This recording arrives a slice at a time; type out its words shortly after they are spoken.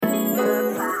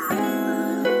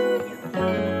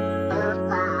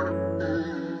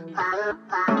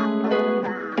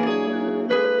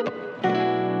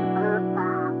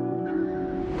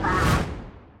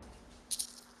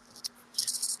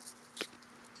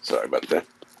Sorry about that.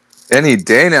 Any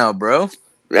day now, bro.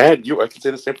 Man, I can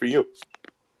say the same for you.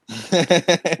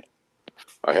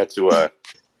 I had to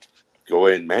go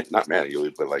in, not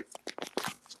manually, but like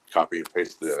copy and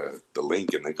paste the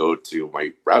link and then go to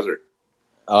my browser.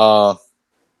 uh,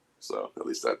 So at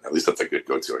least that's a good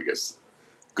go-to, I guess.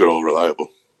 Good old reliable.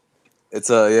 it's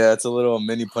a little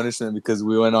mini punishment because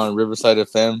we went on Riverside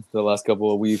FM the last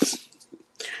couple of weeks.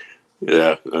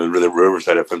 Yeah, the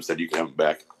Riverside FM said you can have them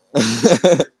back.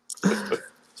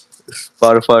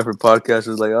 Spotify for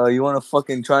podcasters like, oh, you want to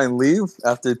fucking try and leave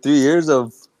after 3 years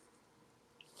of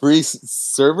free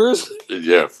servers?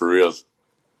 Yeah, for real.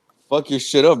 Fuck your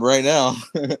shit up right now.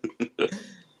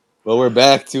 But we're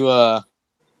back to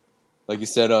like you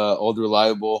said, old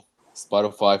reliable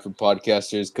Spotify for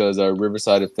podcasters because our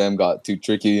Riverside FM got too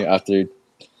tricky after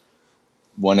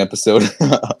one episode.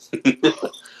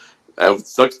 That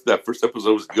sucks. That first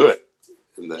episode was good,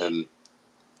 and then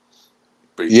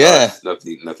but Yeah.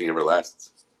 nothing ever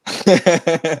lasts.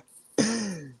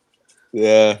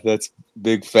 Yeah, that's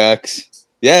big facts.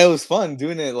 Yeah, it was fun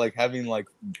doing it, like having like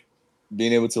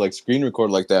being able to like screen record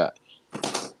like that.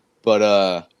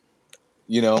 But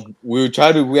we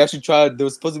actually tried. There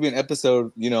was supposed to be an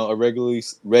episode, a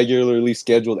regularly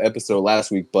scheduled episode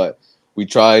last week, but we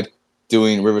tried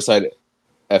doing Riverside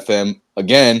FM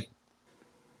again,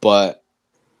 but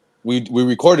we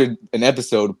recorded an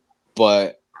episode,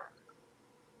 but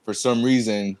for some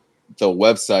reason the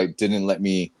website didn't let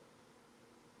me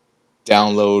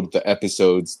download the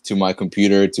episodes to my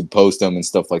computer to post them and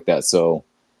stuff like that. So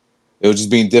it was just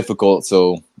being difficult.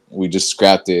 So we just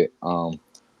scrapped it.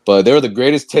 But they were the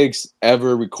greatest takes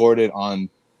ever recorded on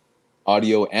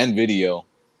audio and video,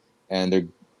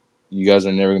 and you guys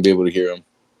are never gonna be able to hear them.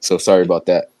 So sorry about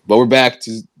that. But we're back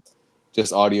to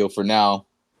just audio for now,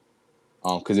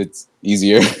 because it's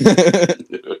easier.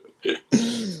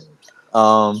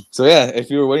 So yeah, if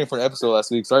you were waiting for an episode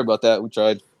last week, sorry about that. We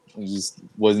tried. It just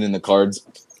wasn't in the cards.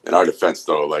 In our defense,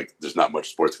 though, like there's not much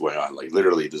sports going on. Like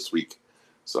literally this week.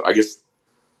 So I guess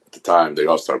at the time the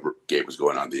All-Star game was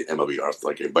going on, the MLB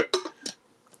All-Star game, but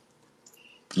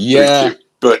yeah, 3-2.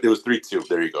 But it was 3-2.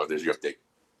 There you go. There's your update.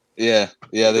 Yeah,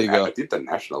 there you go. I think the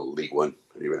National League won.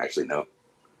 I didn't even actually know.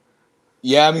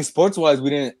 Yeah, I mean, sports-wise, we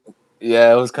didn't.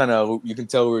 Yeah, it was kind of. You can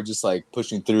tell we were just like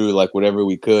pushing through like whatever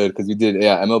we could because we did.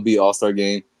 Yeah, MLB All-Star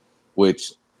game,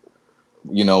 which,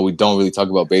 we don't really talk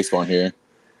about baseball here.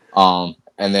 And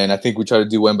then I think we tried to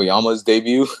do Wembanyama's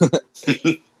debut.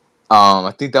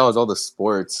 I think that was all the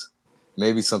sports,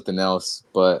 maybe something else,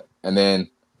 and then,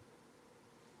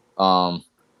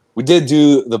 we did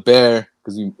do the Bear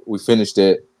because we finished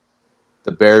it.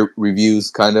 The Bear reviews,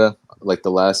 kind of like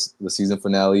the season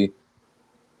finale.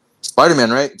 Spider-Man,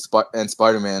 right? And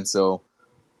Spider-Man. So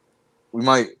we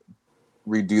might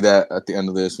redo that at the end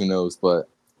of this. Who knows? But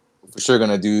for sure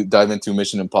gonna dive into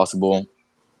Mission Impossible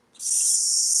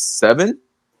 7.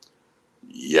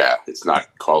 Yeah, it's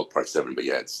not called Part 7, but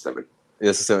yeah, it's 7.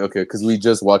 Yes, 7. Okay, because we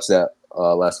just watched that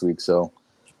last week. So,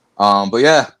 but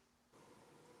yeah.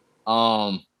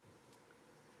 What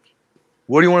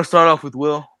do you want to start off with,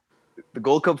 Will? The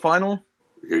Gold Cup final?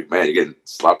 Man, you're getting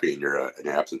sloppy in your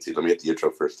absentee. Let me get the intro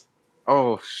first.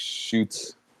 Oh,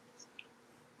 shoot.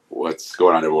 What's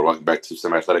going on, everyone? Welcome back to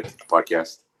Semi-Athletic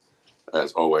Podcast.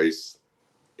 As always,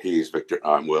 he's Victor.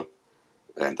 I'm Will.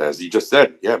 And as he just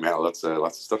said, yeah, man, lots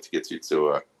of stuff to get to.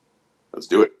 So let's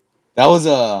do it. That was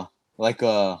like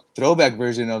a throwback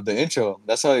version of the intro.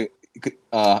 That's how you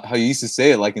used to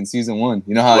say it, like in season 1.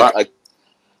 You know how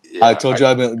I told you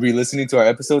I've been re-listening to our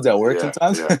episodes at work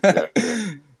sometimes.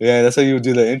 Yeah, that's how you would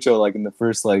do the intro, like in the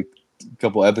first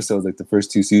couple episodes, like the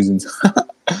first 2 seasons.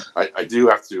 I do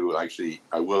have to actually.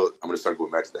 I'm going to start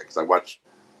going back to that because I watch.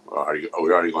 We're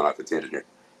already going off the tangent here.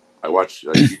 I watch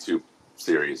a YouTube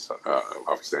series,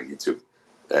 obviously on YouTube,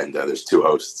 and there's 2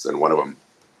 hosts, and one of them,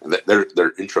 and their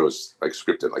intros like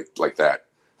scripted like that,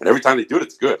 and every time they do it,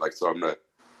 it's good. Like, so I'm gonna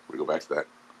go back to that.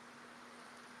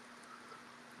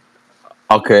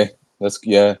 Okay,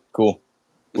 cool.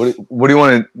 What do you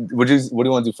want to what do you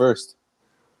want to do first?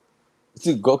 Let's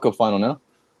do Gold Cup final now.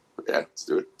 Yeah, let's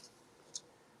do it.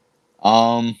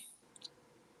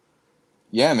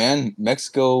 Yeah, man.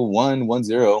 Mexico won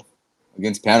 1-0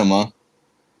 against Panama.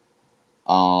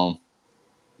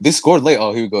 They scored late.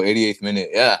 Oh, here we go. 88th minute.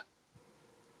 Yeah,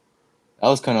 that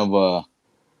was kind of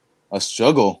a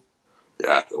struggle.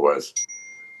 Yeah, it was,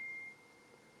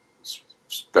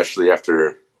 especially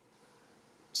after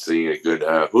seeing a good.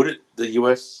 Who did the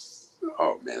U.S.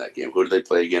 Oh man, that game. Who did they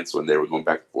play against when they were going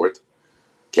back and forth?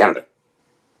 Canada.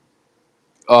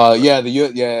 Yeah,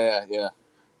 yeah.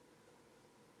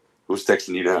 Who's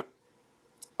texting you now? It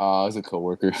was a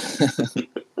coworker.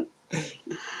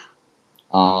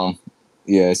 Um,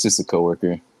 yeah, it's just a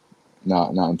coworker,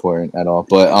 not important at all.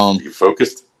 But You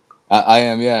focused? I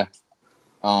am, yeah.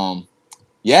 Um,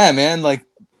 yeah, man. Like,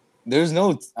 there's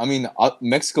no. I mean,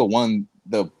 Mexico won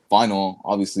the final,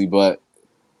 obviously, but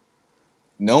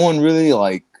no one really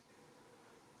like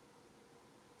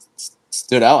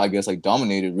stood out. I guess like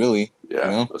dominated, really. You Yeah,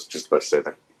 I know, was just about to say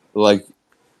that. like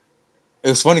it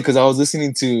was funny because I was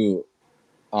listening to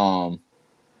um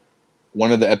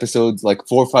one of the episodes like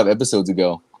 4 or 5 episodes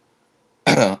ago,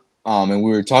 and we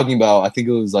were talking about. I think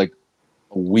it was like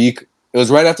a week. It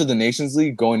was right after the Nations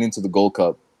League going into the Gold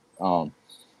Cup. Um,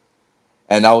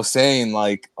 and I was saying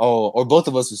like, oh, or both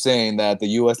of us were saying that the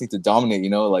U.S. need to dominate, you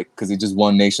know, like because they just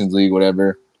won Nations League,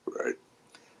 whatever. Right.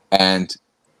 And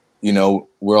you know,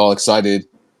 we're all excited,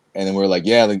 and then we're like,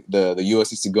 yeah, the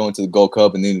U.S. needs to go into the Gold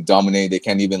Cup and then dominate. They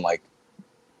can't even like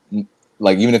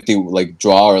even if they like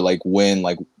draw or like win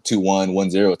like 2-1,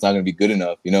 1-0, it's not gonna be good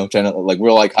enough, you know. Trying to like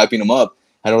we're like hyping them up,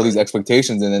 had all these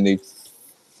expectations, and then they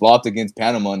flopped against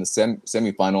Panama in the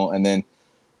semifinal, and then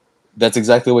that's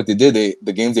exactly what they did.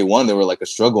 The games they won, they were like a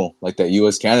struggle. Like that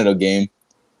U.S. Canada game,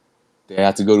 they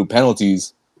had to go to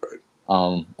penalties,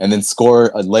 and then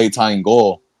score a late tying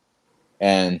goal,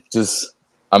 and just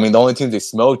I mean the only teams they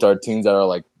smoked are teams that are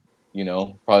like, you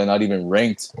know, probably not even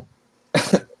ranked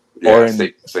or Yeah,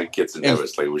 St. Kitts and in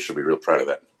Nevis. Like we should be real proud of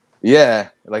that. yeah,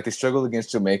 like they struggled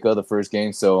against Jamaica the first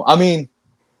game. So I mean,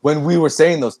 when we were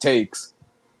saying those takes,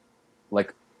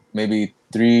 like maybe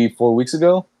 3-4 weeks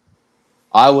ago,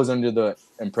 I was under the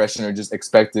impression or just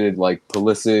expected like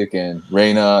Pulisic and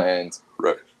Reina and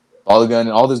Right. Balogun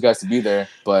and all those guys to be there,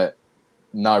 but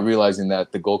not realizing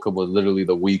that the Gold Cup was literally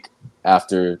the week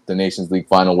after the Nations League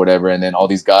final, whatever, and then all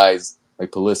these guys like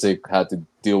Pulisic had to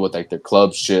deal with like their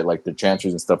club shit, like their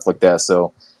transfers and stuff like that.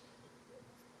 So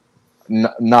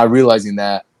not realizing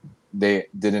that they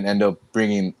didn't end up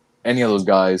bringing any of those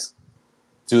guys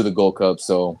to the Gold Cup.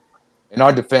 So in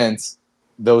our defense,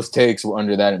 those takes were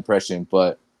under that impression,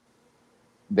 but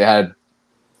they had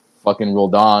fucking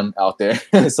Roldan out there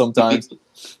sometimes.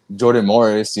 Jordan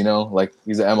Morris, you know, like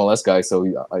he's an MLS guy,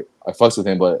 so I fucks with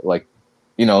him, but like,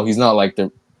 you know, he's not like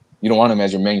the you don't want him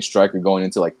as your main striker going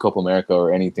into like Copa America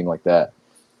or anything like that.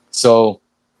 So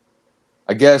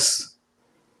I guess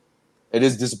it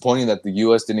is disappointing that the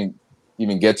U.S. didn't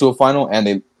even get to a final and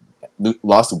they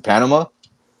lost to Panama.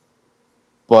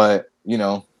 But you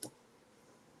know,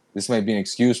 this might be an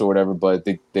excuse or whatever. But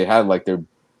they had like their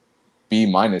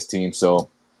B- team, so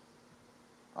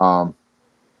um,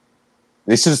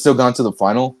 they should have still gone to the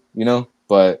final, you know,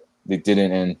 but they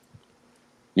didn't, and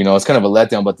you know, it's kind of a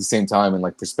letdown. But at the same time, in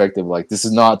like perspective, like this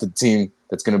is not the team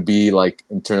that's gonna be like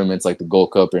in tournaments like the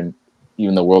Gold Cup and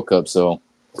even the World Cup. So,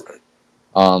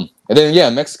 and then yeah,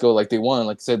 Mexico, like they won,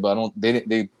 like I said, but I don't.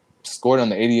 They scored on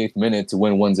the 88th minute to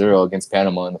win 1-0 against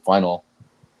Panama in the final.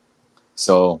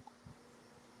 So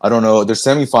I don't know. Their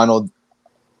semifinal,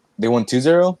 they won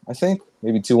 2-0, I think,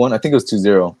 maybe 2-1. I think it was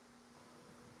 2-0.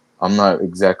 I'm not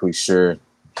exactly sure,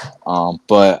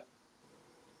 but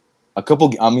a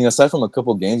couple. I mean, aside from a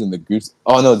couple games in the groups.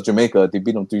 Oh no, Jamaica. They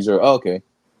beat them 3-0. Oh, okay.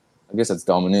 I guess that's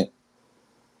dominant.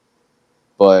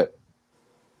 But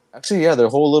actually, yeah, their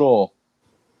whole little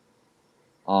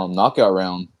knockout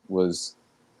round was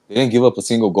they didn't give up a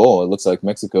single goal. It looks like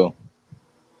Mexico.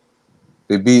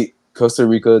 They beat Costa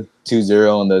Rica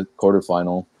 2-0 in the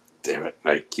quarterfinal. Damn it!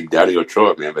 I keep doubting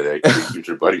Ochoa, man, but I keep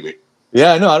your buddy me.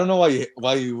 Yeah, I know. I don't know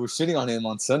why you were shitting on him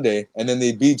on Sunday, and then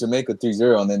they beat Jamaica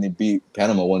 3-0, and then they beat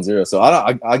Panama 1-0. So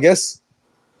I guess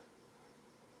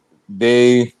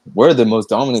they were the most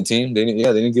dominant team. They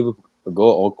didn't give a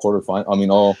goal all quarterfinal. I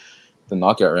mean all the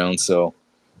knockout rounds. So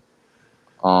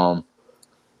um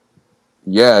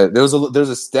yeah, there's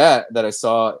a stat that I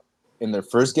saw in their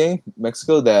first game,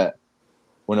 Mexico, that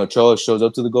when Ochoa shows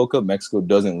up to the Gold Cup, Mexico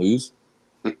doesn't lose.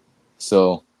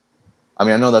 So I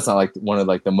mean, I know that's not like one of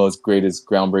like the most greatest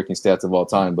groundbreaking stats of all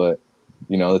time, but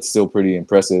you know, it's still pretty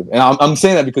impressive. And I'm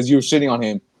saying that because you were shitting on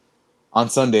him on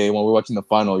Sunday when we were watching the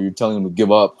final. You're telling him to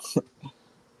give up, and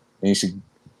you should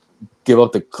give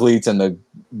up the cleats and the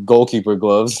goalkeeper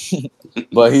gloves.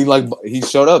 But he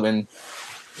showed up, and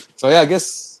so yeah, I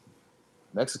guess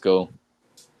Mexico,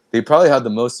 they probably had the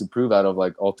most to prove out of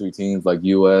like all three teams, like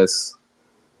U.S.,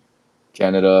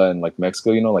 Canada, and like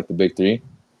Mexico. You know, like the big three,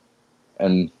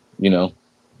 and you know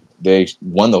they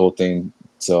won the whole thing.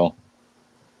 So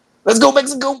let's go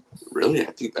Mexico. Really,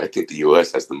 I think the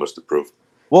U.S. has the most to prove.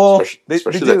 Well,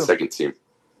 especially they that do. second team.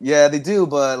 Yeah, they do.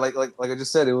 But like I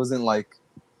just said, it wasn't like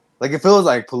if it was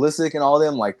like Pulisic and all of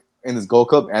them like in this Gold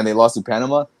Cup and they lost to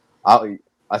Panama.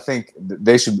 I think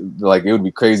they should like it would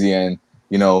be crazy, and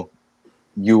you know,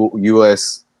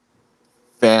 U.S.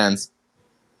 fans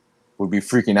would be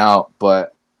freaking out.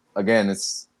 But again,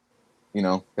 it's they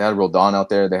had Rodon out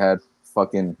there. They had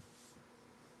fucking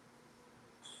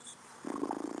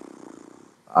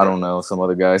I don't know some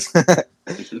other guys.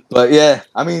 But yeah,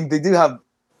 I mean they do have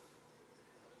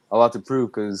a lot to prove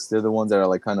because they're the ones that are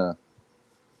like kind of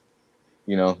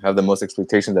have the most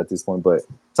expectations at this point. But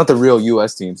it's not the real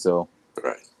U.S. team, so.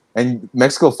 Right. And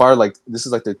Mexico fired this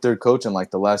is like their third coach in like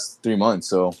the last 3 months,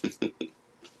 so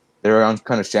they're on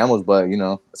kind of shambles. But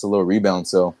it's a little rebound.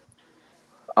 So,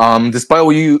 despite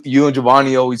what you and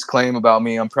Giovanni always claim about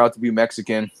me, I'm proud to be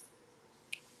Mexican.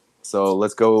 So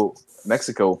let's go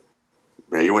Mexico.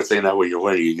 Man, you weren't saying that when you're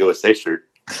wearing your USA shirt.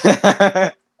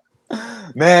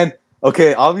 Man,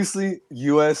 okay, obviously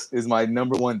U.S. is my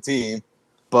number one team,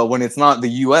 but when it's not the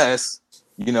U.S.,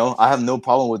 I have no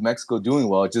problem with Mexico doing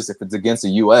well. Just if it's against the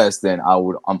U.S., then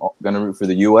I'm gonna root for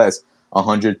the U.S.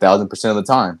 100,000% of the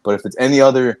time. But if it's any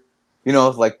other,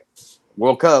 like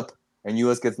World Cup and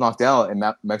U.S. gets knocked out and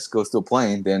Mexico is still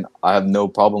playing, then I have no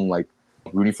problem like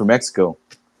rooting for Mexico.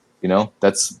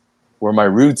 That's where my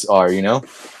roots are.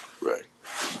 Right.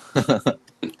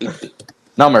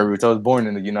 Not my roots. I was born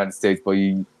in the United States, but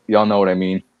y'all know what I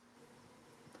mean.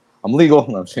 I'm legal.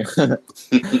 No,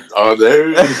 Oh, there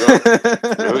you go.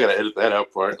 We gotta edit that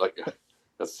out part. Like,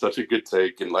 that's such a good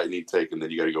take and lightning take, and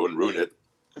then you gotta go and ruin it.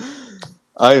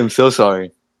 I am so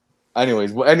sorry.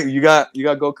 Anyways, you got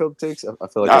Gold Cup takes? I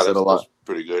feel like I said a lot. That's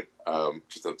pretty good.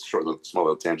 Just a small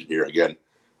little tangent here again.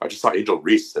 I just saw Angel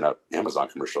Reese in an Amazon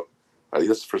commercial. I think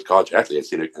that's the first college athlete I've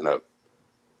seen in a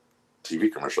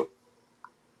TV commercial.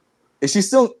 Is she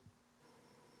still?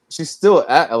 She's still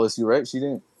at LSU, right? She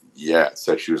didn't. Yeah, it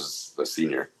said she was a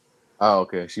senior. Oh,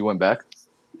 okay. She went back.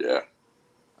 Yeah.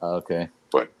 Okay.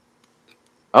 But.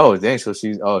 Oh dang! So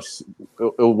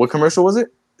what commercial was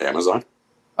it? Amazon.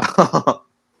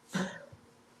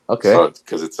 Okay. So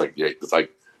because it's like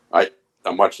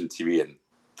I'm watching TV and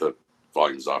the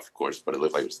volume's off, of course, but it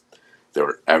looked like they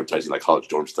were advertising like college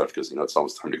dorm stuff because it's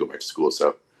almost time to go back to school.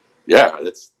 So yeah,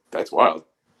 that's wild.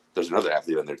 There's another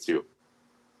athlete in there too.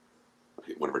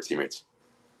 One of her teammates.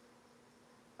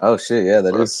 Oh shit! Yeah,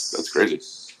 that's crazy.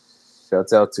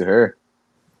 Shouts out to her.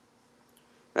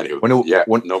 Anyway,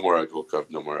 no more Gold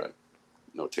Cup,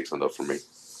 no takes on that for me.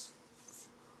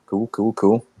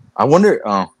 Cool. I wonder.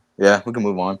 Yeah, we can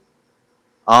move on.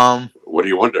 What do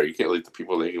you wonder? You can't leave the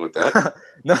people hanging with that.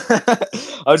 No,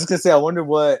 I was just gonna say. I wonder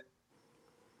what,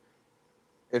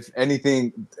 if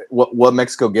anything, what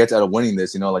Mexico gets out of winning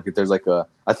this. Like if there's like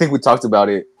I think we talked about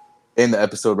it in the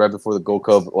episode right before the Gold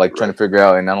Cup, like trying to figure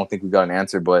out, and I don't think we got an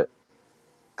answer, but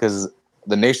because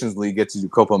the Nations League gets you to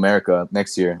Copa America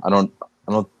next year, I don't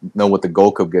know what the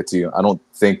Gold Cup gets you. I don't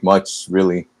think much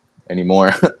really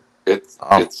anymore. It's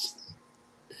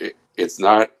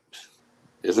not.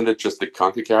 Isn't it just the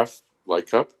CONCACAF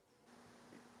Cup?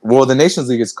 Well, the Nations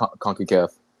League is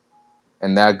CONCACAF,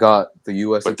 and that got the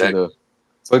U.S. So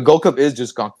the Gold Cup is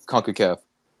just CONCACAF.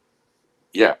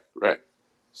 Yeah, right.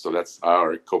 So that's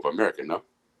our Copa America, no?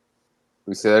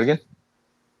 We say that again?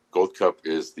 Gold Cup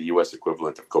is the U.S.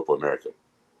 equivalent of Copa America.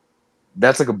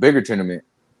 That's like a bigger tournament.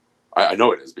 I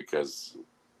know it is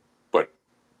but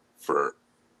for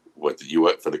what the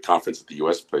U.S. for the conference that the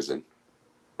U.S. plays in,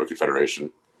 or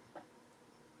Confederation,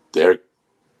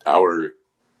 our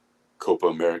Copa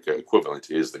America equivalent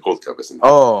is the Gold Cup, isn't it?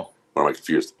 Oh. Or am I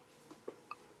confused?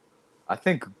 I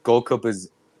think Gold Cup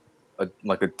is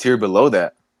like a tier below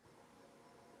that.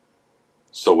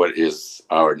 So what is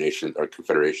our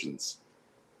Confederation's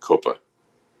Copa?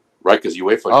 Right, because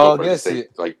UEFA and Copa are the same,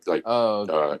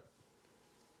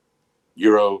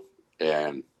 Euro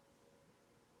and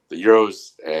the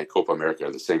Euros and Copa America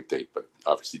are the same thing, but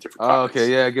obviously different continents.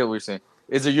 Okay, yeah, I get what you're saying.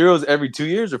 Is the Euros every 2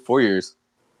 years or 4 years?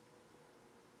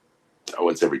 Oh,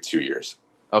 it's every 2 years.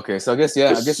 Okay, so I guess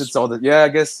it's all that. Yeah, I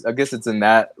guess it's in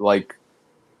that like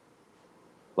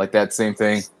that same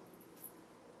thing.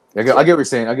 I get what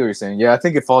you're saying. Yeah, I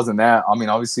think it falls in that. I mean,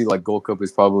 obviously, like Gold Cup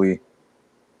is probably,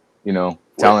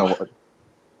 talent. Wait,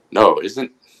 no,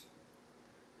 isn't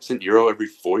Euro every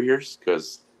 4 years?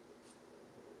 Because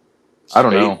I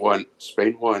don't know.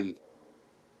 Spain won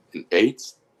in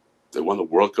 8. They won the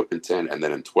World Cup in 10, and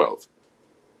then in 12.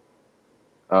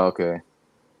 Oh, okay.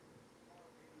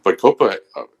 But Copa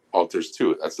alters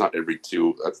too. That's not every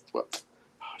 2. That's what.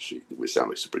 Oh, shit, we sound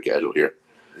like super casual here.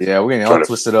 Yeah, we're gonna all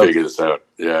twist it up. Figure this out.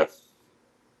 Yeah.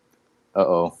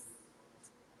 Uh-oh.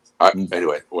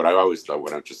 Anyway, what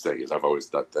I'm just saying is I've always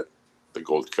thought that the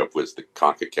Gold Cup was the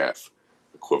CONCACAF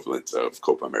equivalent of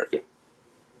Copa America.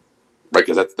 Right,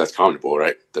 because that's CONMEBOL,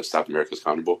 right? South America's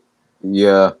CONMEBOL.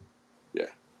 Yeah. Yeah.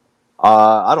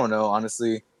 I don't know,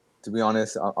 honestly. To be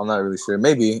honest, I'm not really sure.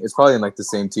 Maybe it's probably in like the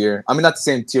same tier. I mean, not the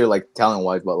same tier like talent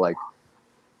wise, but like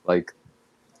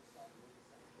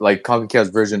CONCACAF's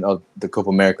version of the Copa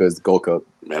America is the Gold Cup.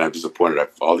 Man, I'm disappointed.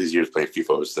 I've all these years playing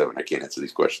FIFA 07. I can't answer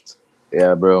these questions.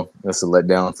 Yeah, bro, that's a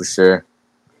letdown for sure.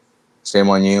 Shame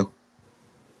on you.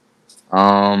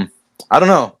 I don't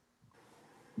know.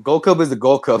 Gold Cup is the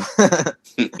Gold Cup,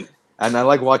 and I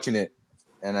like watching it.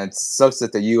 And it sucks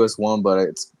that the U.S. won, but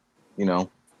it's The we'll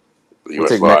U.S.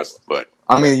 take lost, but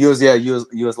I mean,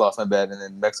 U.S. lost, my bad, and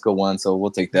then Mexico won, so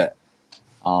we'll take that.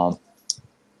 But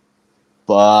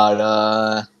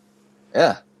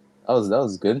yeah, that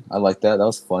was good. I like that. That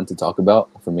was fun to talk about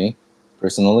for me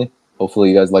personally.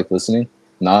 Hopefully, you guys like listening.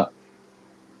 Not,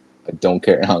 I don't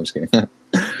care. No, I'm just kidding.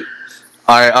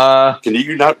 All right. Can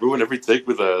you not ruin every take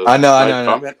with a I know.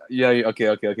 comment? Yeah.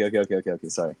 Okay.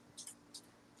 Sorry.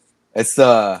 It's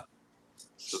Just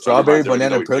strawberry undermines everything banana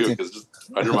that we do, protein. 'cause it just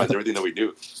undermines everything that we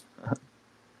do.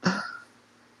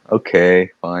 Okay,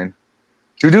 fine.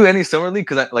 Should we do any summer league?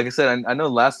 Because, like I said, I know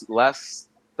last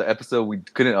the episode we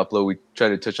couldn't upload. We tried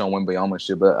to touch on Wembayama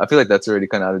shit, but I feel like that's already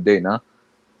kind of out of date now.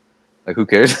 Like, who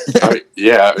cares?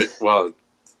 Well,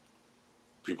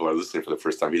 people are listening for the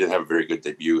first time. He didn't have a very good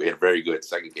debut. He had a very good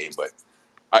second game, but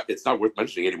it's not worth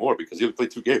mentioning anymore because he only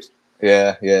played 2 games.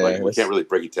 Yeah. Like, we can't really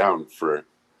break it down for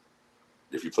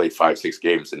if you played 5-6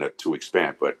 games in a 2-week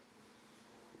span. But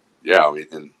yeah, I mean,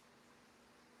 and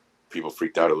people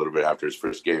freaked out a little bit after his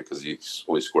first game because he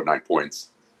only scored 9 points.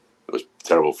 It was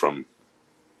terrible from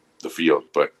the field,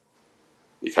 but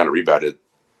he kind of rebounded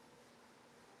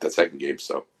that second game.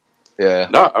 So Yeah.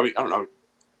 no, I mean, I don't know.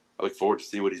 I look forward to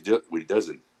see what he does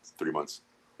in 3 months.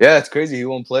 Yeah, it's crazy. He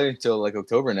won't play until like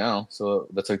October now, so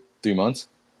that's like 3 months.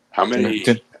 How many?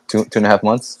 Two and a half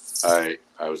months. I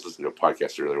was listening to a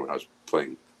podcast earlier when I was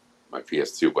playing my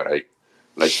PS2, but I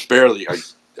barely I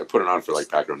put it on for like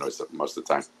background noise most of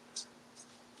the time.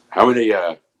 How many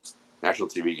national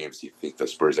TV games do you think the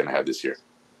Spurs are gonna have this year?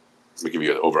 Let me give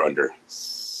you an over under.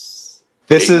 This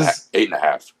is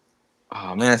 8.5.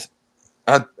 Oh man.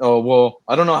 Well,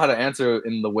 I don't know how to answer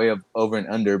in the way of over and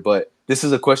under, but this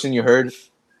is a question you heard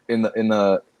in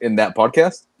that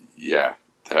podcast. Yeah,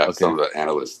 some of the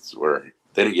analysts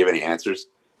they didn't give any answers.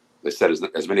 They said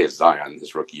as many as Zion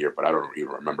his rookie year, but I don't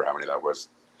even remember how many that was.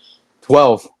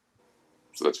 12.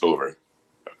 So that's over.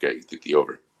 Okay, you think the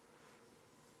over?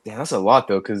 Yeah, that's a lot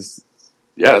though, because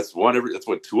that's that's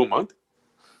what 2 a month.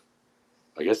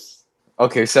 I guess.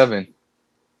 Okay, 7.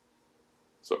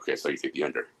 So you think the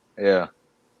under? Yeah.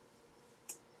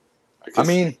 I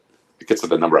mean, it gets to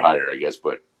the number higher, I guess,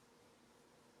 but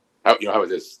how about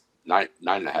this?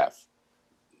 9.5.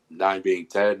 9 being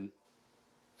 10.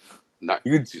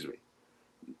 Excuse me.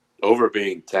 Over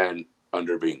being 10,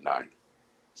 under being 9.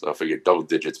 So I figured double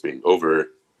digits being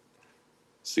over,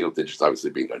 single digits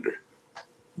obviously being under.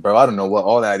 Bro, I don't know what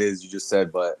all that is you just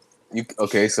said, but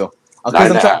okay, so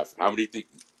 9.5. How many do you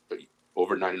think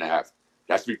over 9.5? It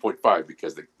has to be 0.5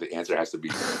 because the answer has to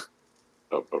be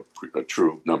a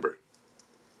true number.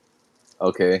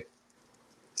 Okay.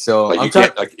 So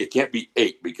it can't be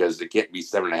 8 because it can't be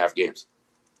 7.5 games.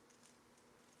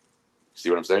 See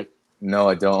what I'm saying? No,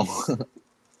 I don't.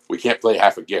 We can't play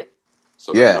half a game.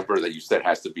 So the number that you said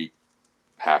has to be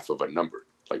half of a number,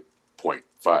 like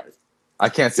 0.5. I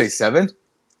can't say 7?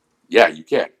 Yeah, you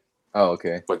can. Oh,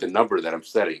 okay. But the number that I'm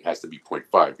setting has to be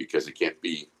 0.5 because it can't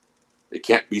be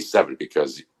 7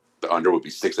 because the under would be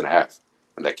 6.5,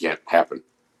 and that can't happen.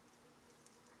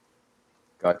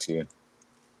 Got you.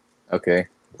 Okay.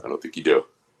 I don't think you do.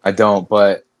 I don't,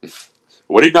 but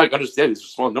what do you not understand? These are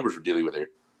small numbers we're dealing with here.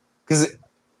 Because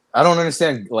I don't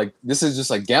understand. Like, this is just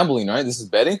like gambling, right? This is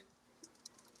betting.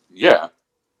 Yeah.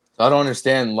 So I don't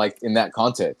understand, like, in that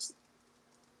context.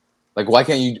 Like, why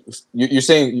can't you're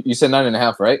saying you said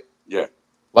 9.5, right? Yeah.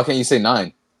 Why can't you say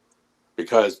 9?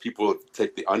 Because people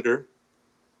take the under.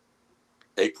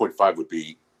 8.5 would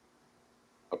be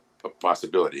a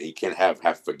possibility. You can't have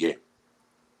half a game.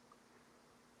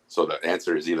 So the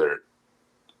answer is either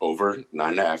over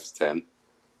 9.5 is 10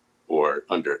 or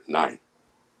under 9.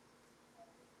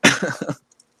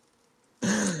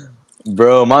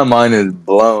 Bro, my mind is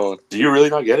blown. Do you really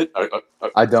not get it?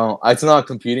 I don't. It's not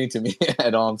computing to me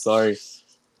at all. I'm sorry.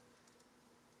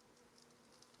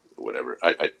 Whatever.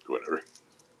 Whatever.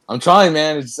 I'm trying,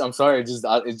 man. I'm sorry.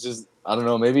 It's just I don't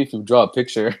know. Maybe if you draw a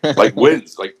picture, like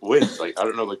wins. Like I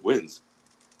don't know. Like wins.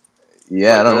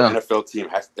 Yeah, I don't know. NFL team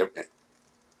has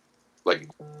like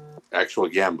actual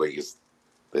gambling is.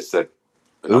 They said.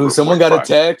 Ooh, someone got a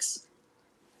text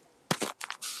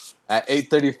at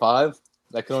 8:35.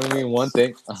 That can only mean one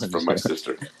thing. It's from my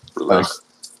sister. Relax.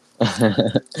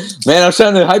 Man, I'm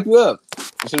trying to hype you up.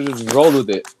 You should have just rolled with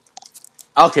it.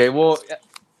 Okay, well,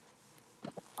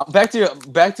 back to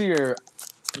your.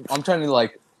 I'm trying to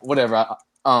like whatever.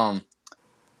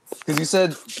 Because you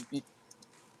said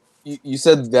you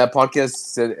said that podcast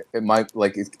said it might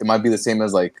like it might be the same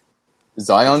as like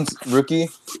Zion's rookie,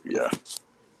 Yeah.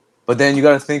 but then you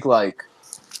got to think like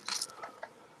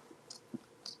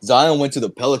Zion went to the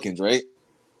Pelicans, right?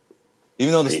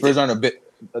 Even though the Spurs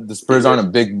aren't a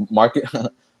big market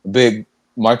big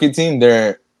market team,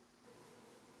 they're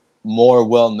more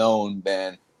well known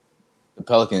than the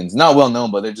Pelicans. Not well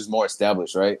known, but they're just more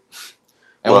established, right?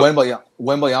 And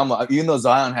Wembayama, even though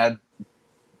Zion had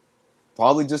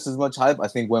probably just as much hype, I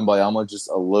think Wembayama just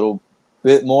a little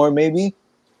bit more, maybe.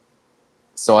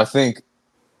 So I think,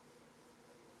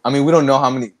 I mean, we don't know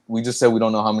how many. We just said we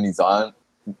don't know how many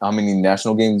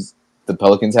national games the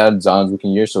Pelicans had Zion's rookie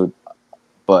year. So,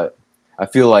 but I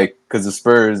feel like because the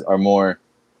Spurs are more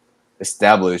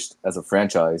established as a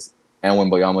franchise, and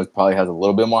Wembayama probably has a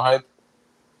little bit more hype,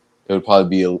 it would probably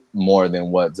be more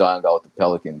than what Zion got with the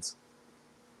Pelicans.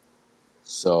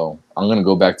 So I'm gonna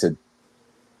go back to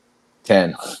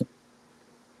 10.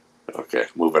 Okay,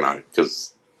 moving on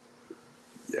because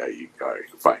you got it.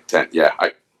 Fine, 10. Yeah,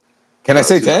 Can I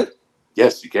say 10?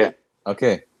 Yes, you can.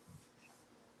 Okay.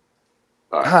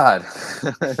 Right. God.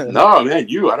 No, man, I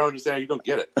don't understand. You don't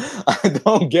get it. I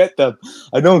don't get the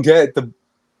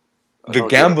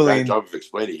gambling. Bad job of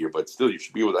explaining here, but still, you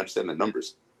should be able to understand the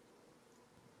numbers.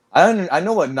 I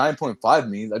know what 9.5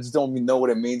 means. I just don't know what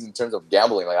it means in terms of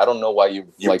gambling. Like I don't know why you're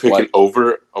like picking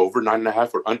over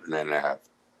 9.5 or under 9.5.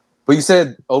 But you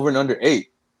said over and under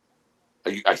 8.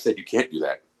 I said you can't do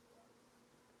that.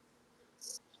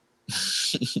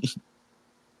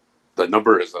 The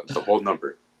number is the whole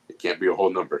number. It can't be a whole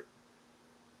number.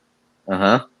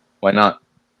 Why not?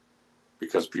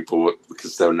 Because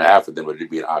 7.5, and then would it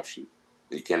be an option?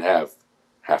 You can't have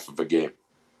half of a game.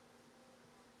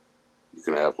 You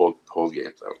can have whole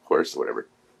games, of course, whatever.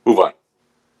 Move on.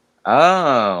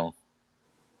 Oh.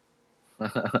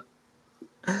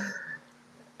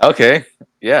 Okay.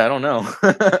 Yeah, I don't know.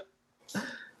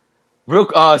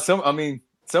 Summer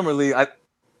League.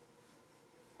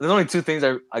 There's only 2 things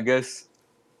I guess,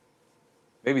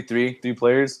 maybe three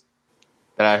players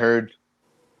that I heard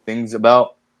things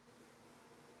about.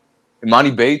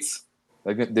 Imani Bates,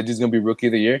 like that dude's gonna be rookie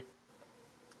of the year.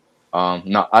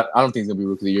 No, I don't think he's gonna be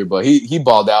rookie of the year, but he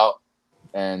balled out,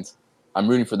 and I'm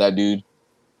rooting for that dude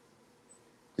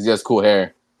because he has cool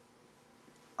hair.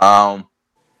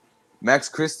 Max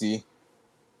Christie,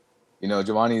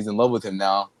 Giovanni's in love with him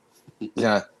now.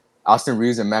 Yeah, Austin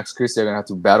Reeves and Max Christie are gonna have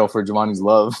to battle for Giovanni's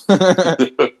love.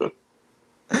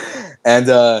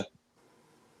 And I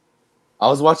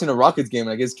was watching a Rockets game, and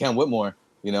I guess Cam Whitmore,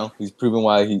 he's proven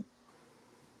why he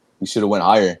should have went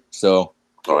higher. So.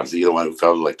 Oh, is he the one who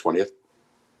fell like 20th?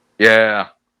 Yeah.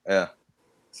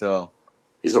 So.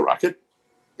 He's a Rocket?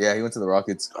 Yeah, he went to the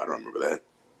Rockets. I don't remember that.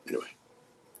 Anyway.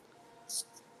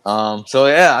 So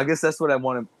yeah, I guess that's what I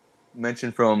want to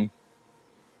mention from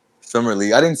Summer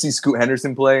League. I didn't see Scoot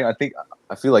Henderson play. I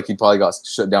feel like he probably got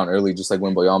shut down early, just like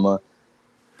Wembayama.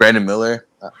 Brandon Miller.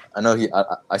 I know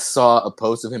I saw a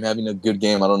post of him having a good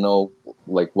game. I don't know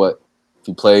like what if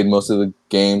he played most of the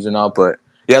games or not, but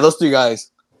yeah, those 3 guys.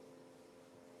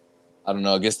 I don't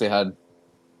know. I guess they had.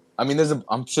 I mean,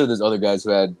 I'm sure there's other guys who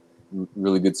had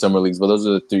really good summer leagues, but those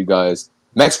are the 3 guys.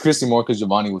 Max Christie more because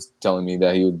Giovanni was telling me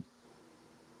that he would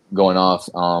going off.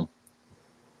 And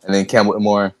then Cam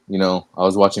Whitmore, I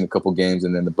was watching a couple games,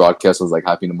 and then the broadcast was like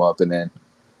hyping him up, and then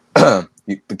the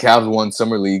Cavs won the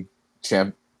Summer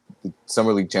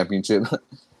League championship,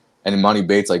 and Imani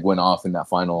Bates like went off in that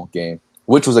final game,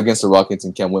 which was against the Rockets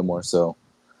and Cam Whitmore. So,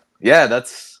 yeah,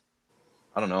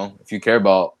 I don't know if you care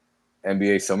about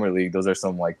NBA Summer League. Those are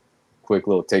some like quick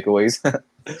little takeaways.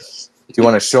 If you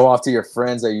want to show off to your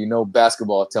friends that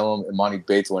basketball, tell them Imani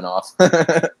Bates went off,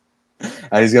 and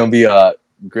he's gonna be a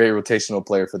great rotational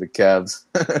player for the Cavs.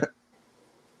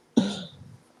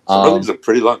 Summer League's a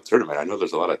pretty long tournament. I know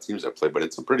there's a lot of teams that play, but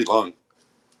it's a pretty long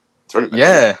tournament.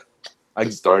 Yeah,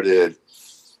 it started.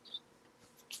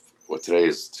 Today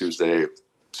is Tuesday,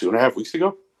 2.5 weeks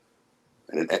ago,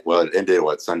 and it ended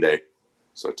Sunday,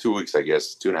 so 2 weeks, I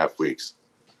guess, 2.5 weeks.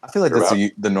 I feel like that's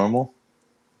the normal.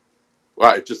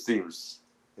 Well, it just seems.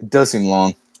 It does seem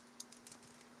long.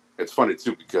 It's funny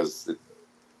too because,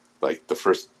 the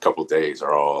first couple days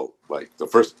are all like the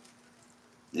first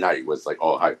night was like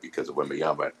all hype because of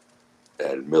Wembayama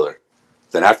and Miller.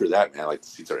 Then after that, man, like the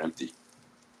seats are empty.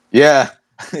 Yeah,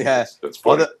 yeah. That's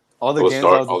funny. All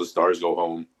the stars go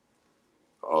home.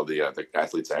 All the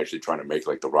athletes are actually trying to make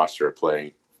like the roster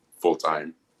playing full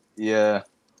time. Yeah.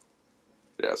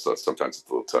 Yeah, so sometimes it's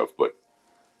a little tough, but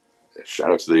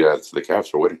shout out to the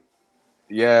Cavs for winning.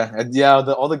 Yeah, and yeah.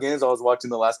 All the games I was watching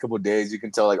the last couple of days, you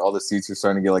can tell like all the seats are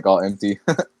starting to get like all empty.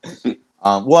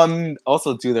 Well, I mean,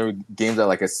 also too, there were games at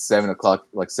like at 7 o'clock,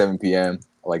 like 7 p.m.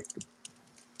 like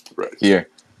Right. here.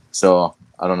 So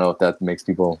I don't know if that makes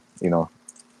people,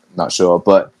 not show up.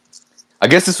 But I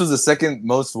guess this was the second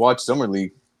most watched summer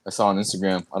league I saw on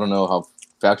Instagram. I don't know how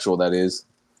factual that is,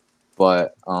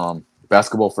 but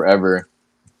Basketball Forever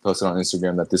posted on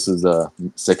Instagram that this was the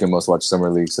second most watched summer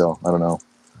league. So I don't know.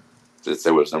 Did it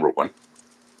say it was number one?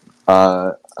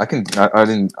 I can. I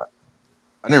didn't.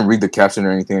 I didn't read the caption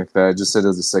or anything like that. I just said it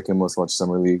was the second most watched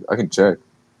summer league. I can check.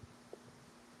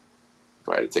 If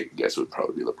I had to take a guess, it would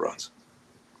probably be LeBron's.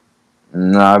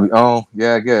 Nah. Oh,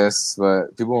 yeah, I guess.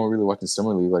 But people weren't really watching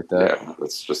summer league like that. Yeah,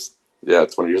 that's just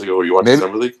 20 years ago. You watched the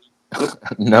summer league?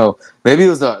 No, maybe it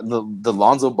was the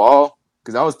Lonzo Ball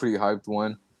because that was pretty hyped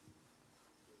one.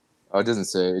 Oh, it doesn't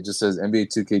say. It just says NBA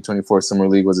 2K24 Summer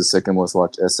League was the second most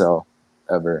watched SL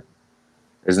ever.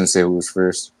 It doesn't say who was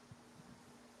first.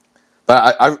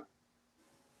 But I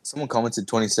someone commented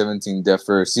 2017 Def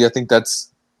first. See, I think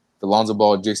that's the Lonzo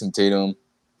Ball, Jason Tatum,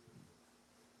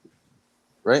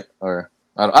 right? Or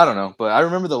I don't know. But I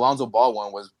remember the Lonzo Ball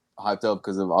one was hyped up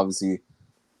because of obviously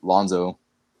Lonzo.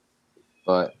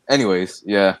 But anyways,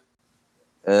 yeah.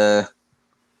 Fuck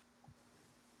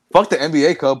the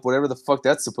NBA Cup, whatever the fuck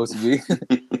that's supposed to be.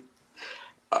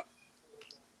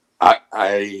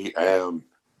 I am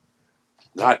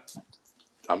not.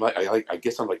 I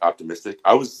guess I'm like optimistic.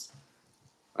 I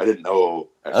didn't know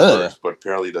at first, but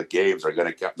apparently the games are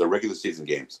gonna count the regular season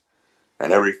games,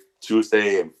 and every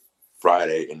Tuesday and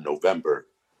Friday in November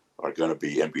are gonna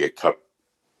be NBA Cup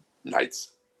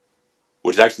nights,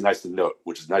 which is actually nice to know.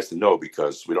 Which is nice to know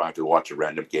because we don't have to watch a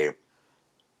random game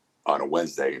on a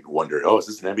Wednesday and wonder, oh, is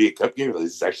this an NBA Cup game? Does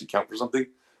this actually count for something?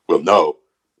 We'll know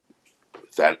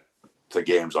that the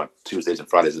games on Tuesdays and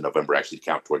Fridays in November actually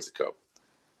count towards the Cup.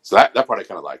 So that part I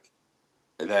kind of like.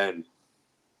 And then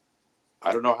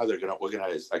I don't know how they're going to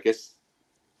organize. I guess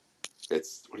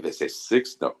it's, what do they say?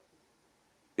 Six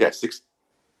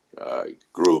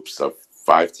groups of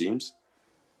 5 teams.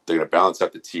 They're going to balance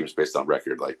out the teams based on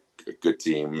record, like a good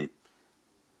team,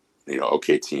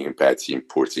 okay team, bad team,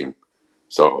 poor team.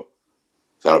 So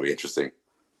that'll be interesting.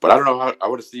 But I don't know how I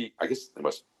want to see. I guess they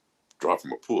must draw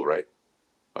from a pool, right?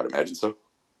 I'd imagine so.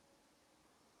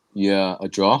 Yeah, a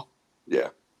draw? Yeah.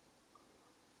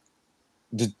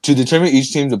 To determine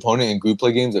each team's opponent in group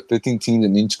play games, the 15 teams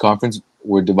in each conference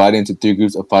were divided into 3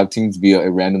 groups of 5 teams via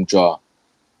a random draw.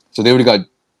 So they already got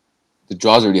the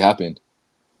draws already happened.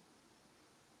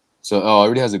 So it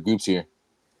already has the groups here.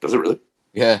 Does it really?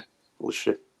 Yeah. Holy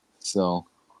shit. So.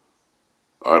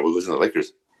 All right, we'll listen to the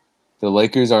Lakers. The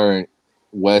Lakers are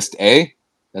West A.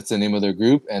 That's the name of their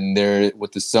group, and they're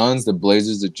with the Suns, the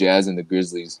Blazers, the Jazz, and the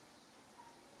Grizzlies.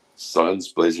 Suns,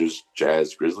 Blazers,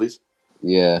 Jazz, Grizzlies.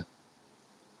 Yeah.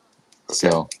 Okay.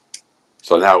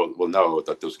 So now we'll know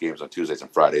that those games on Tuesdays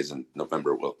and Fridays in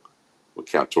November will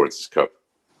count towards this cup.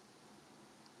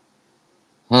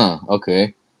 Huh.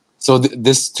 Okay. So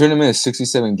this tournament is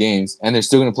 67 games, and they're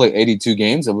still going to play 82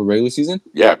 games of a regular season?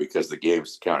 Yeah, because the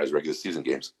games count as regular season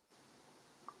games.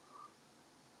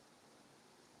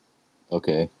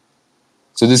 Okay.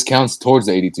 So this counts towards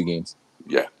the 82 games?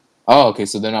 Yeah. Oh, okay.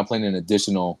 So they're not playing an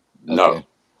additional... Okay. No.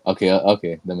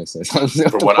 Okay. That makes sense.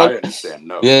 From what I understand,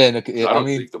 no. Yeah. I don't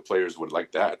think the players would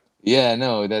like that. Yeah,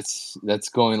 no. That's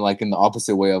going like in the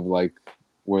opposite way of like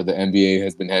where the NBA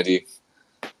has been heading.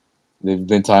 They've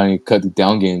been trying to cut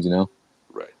down games,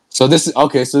 Right. So this is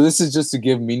okay. So this is just to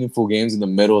give meaningful games in the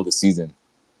middle of the season.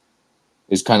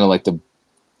 It's kind of like the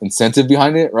incentive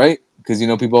behind it, right? Because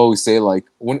people always say like,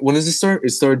 when does it start?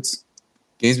 It starts.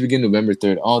 Games begin November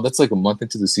 3rd. Oh, that's like a month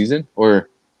into the season, or?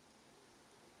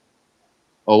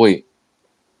 Oh wait.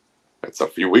 That's a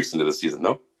few weeks into the season,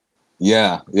 no?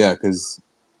 Yeah, because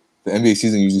the NBA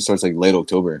season usually starts like late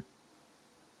October.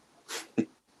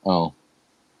 Oh.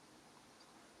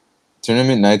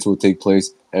 Tournament nights will take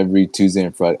place every Tuesday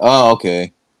and Friday. Oh,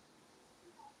 okay.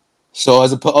 So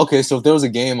so if there was a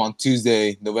game on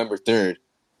Tuesday, November 3rd,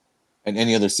 and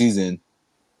any other season,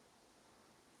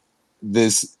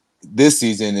 this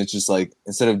season it's just like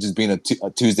instead of just being a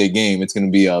Tuesday game, it's going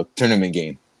to be a tournament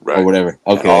game, right, or whatever.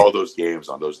 Okay. And all those games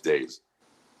on those days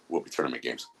will be tournament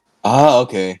games. Ah,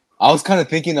 okay. I was kind of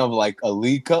thinking of like a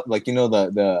league cup, like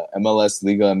the MLS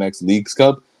Liga MX Leagues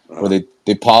Cup, where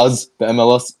they pause the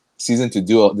MLS season to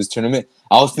do this tournament.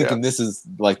 I was thinking this is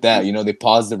like that. They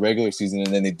pause the regular season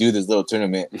and then they do this little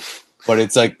tournament, but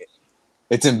it's like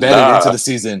it's embedded into the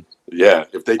season. Yeah,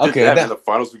 if they did that, then the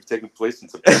finals would be taking place in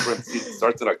September and the season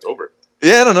starts in October.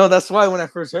 Yeah, I don't know. That's why when I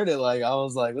first heard it, like I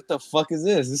was like, "What the fuck is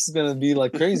this? This is gonna be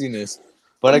like craziness." A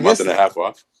But I month guess, and a half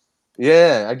off.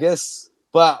 yeah, I guess.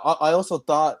 But I also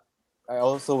thought, I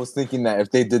also was thinking that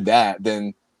if they did that,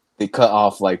 then they cut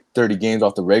off like 30 games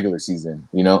off the regular season,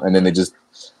 you know, and then they Right. just.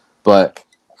 But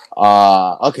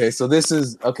okay, so this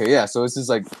is okay, yeah. So this is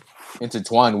like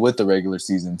intertwined with the regular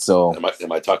season. So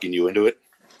Am I talking you into it?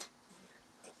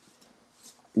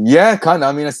 yeah, kind of.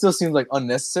 I mean, it still seems like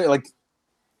unnecessary. Like,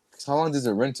 how long does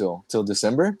it run till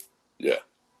December? Yeah.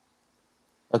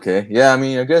 Okay. Yeah, I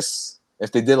mean, I guess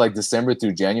if they did like December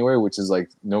through January, which is like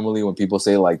normally when people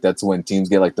say like that's when teams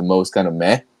get like the most kind of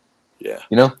meh, Yeah.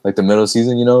 you know, like the middle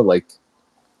season, you know, like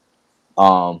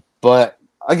but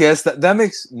I guess that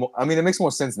makes I mean, it makes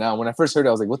more sense now. When I first heard it,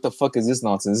 I was like, what the fuck is this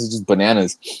nonsense? This is just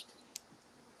bananas.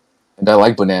 And I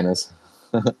like bananas.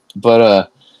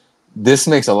 But this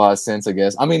makes a lot of sense, I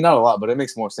guess. I mean, not a lot, but it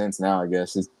makes more sense now, I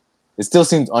guess. It still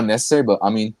seems unnecessary, but I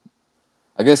mean,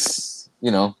 I guess, you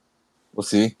know, we'll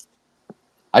see.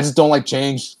 I just don't like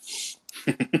change.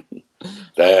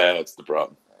 That's the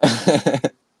problem.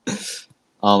 I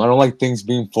don't like things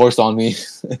being forced on me.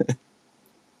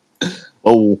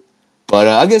 Oh, but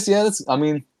I guess yeah. That's. I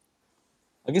mean,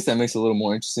 I guess that makes it a little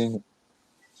more interesting.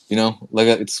 You know, like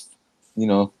it's, you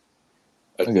know,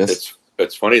 I guess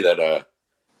It's funny that the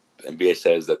NBA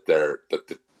says that the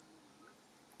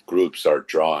groups are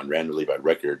drawn randomly by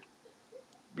record.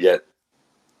 Yet,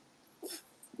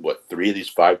 what, 3 of these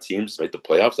 5 teams made the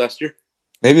playoffs last year?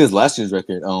 maybe it was last year's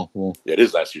record. Oh well. Yeah, it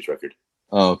is last year's record.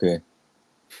 Oh okay.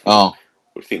 Oh.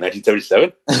 What do you think,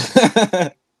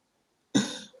 1977?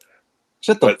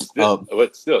 Shut the But up.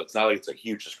 still, it's not like it's a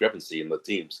huge discrepancy in the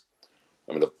teams.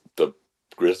 I mean, the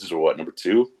Grizzlies were what, number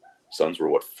 2? Suns were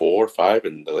what, 4, 5,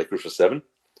 and the Lakers were 7.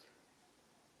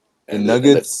 The And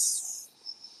Nuggets.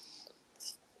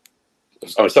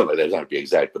 something like that. It's not to be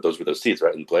exact, but those were those seeds,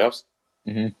 right, in the playoffs.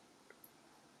 Mm-hmm.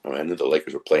 I mean, I knew the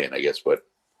Lakers were playing, I guess, but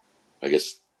I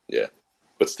guess yeah.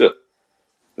 But still,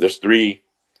 there's 3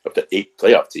 of the 8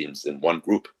 playoff teams in one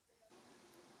group.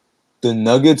 The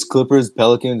Nuggets, Clippers,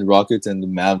 Pelicans, Rockets, and the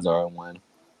Mavs are in one.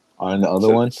 Are in the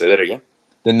other one. Say that again.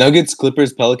 The Nuggets,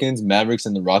 Clippers, Pelicans, Mavericks,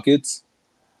 and the Rockets.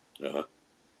 Uh-huh.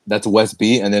 That's West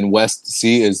B, and then West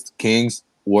C is Kings,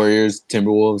 Warriors,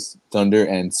 Timberwolves, Thunder,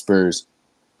 and Spurs.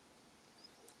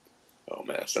 Oh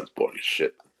man, that sounds boring as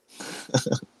shit.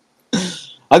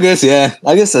 I guess yeah.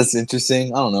 I guess that's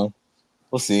interesting. I don't know.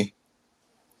 We'll see.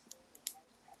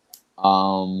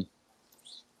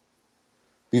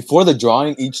 Before the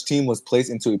drawing, each team was placed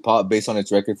into a pot based on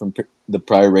its record from the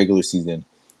prior regular season.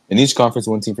 In each conference,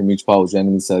 one team from each pot was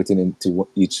randomly selected into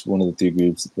each one of the 3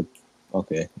 groups.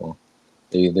 Okay, well,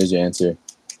 there's your answer.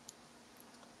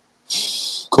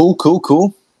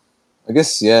 Cool. I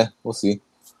guess yeah, we'll see.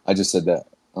 I just said that.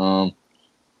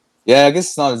 Yeah, I guess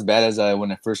it's not as bad as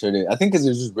when I first heard it. I think because it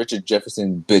was just Richard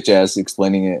Jefferson bitch ass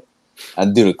explaining it. I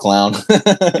do the clown.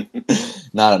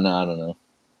 No, I don't know.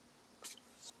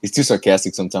 He's too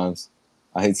sarcastic sometimes.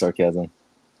 I hate sarcasm.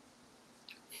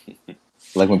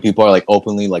 Like when people are like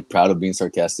openly like proud of being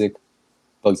sarcastic,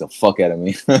 bugs the fuck out of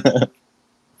me.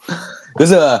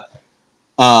 There's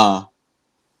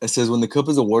it says when the cup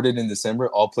is awarded in December,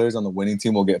 all players on the winning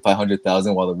team will get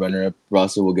 500,000, while the runner-up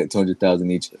roster will get 200,000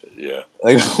 each. Yeah,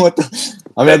 like what the?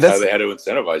 I mean, that's how they had to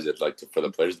incentivize it, like for the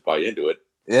players to buy into it.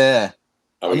 Yeah.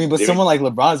 I mean, but someone like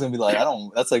LeBron's gonna be like, I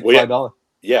don't. That's like $5.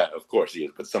 Yeah, of course he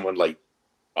is. But someone like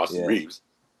Austin Reeves.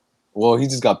 Well, he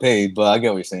just got paid, but I get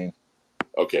what you're saying.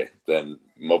 Okay, then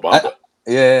Mo Bamba.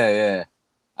 Yeah.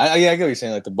 I get what you're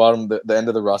saying. Like the bottom, the end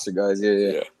of the roster guys.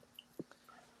 Yeah.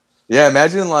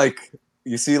 Imagine like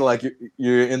you see like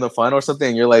you're in the final or something,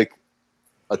 and you're like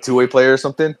a 2-way player or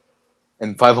something,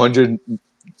 and 500K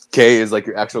is like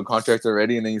your actual contract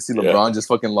already, and then you see LeBron just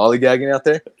fucking lollygagging out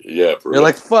there. Yeah, you're real.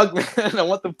 Like, fuck, man, I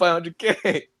want the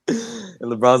 500K,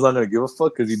 and LeBron's not gonna give a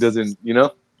fuck because he doesn't, you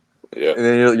know. Yeah. And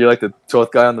then you're like the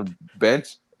 12th guy on the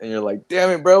bench, and you're like, damn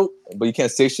it, bro, but you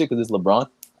can't say shit because it's LeBron.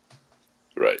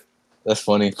 Right. That's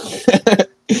funny.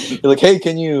 You're like, hey,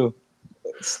 can you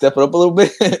step it up a little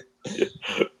bit? Yeah.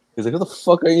 He's like, who the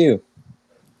fuck are you?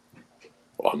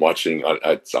 Well, I'm watching.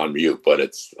 It's on mute, but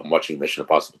I'm watching Mission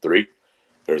Impossible 3.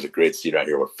 There's a great scene right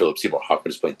here where Philip Seymour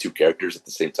Hoffman is playing 2 characters at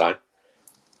the same time.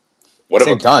 One of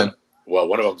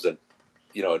them's in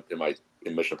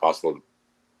Mission Impossible,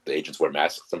 the agents wear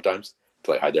masks sometimes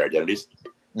to like hide their identities.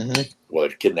 Mm-hmm. Well,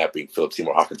 they're kidnapping Philip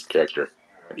Seymour Hoffman's character,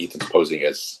 and Ethan's posing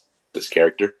as this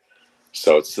character.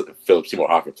 So it's Philip Seymour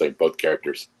Hoffman playing both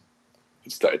characters.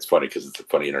 It's funny because it's a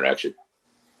funny interaction.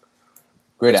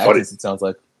 Great acting, it sounds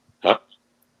like. Huh?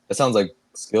 That sounds like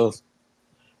skills.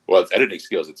 Well, it's editing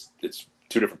skills. It's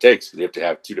two different takes. You have to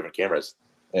have two different cameras.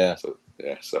 Yeah. So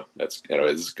that's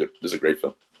this is good. This is a great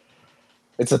film.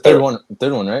 It's a third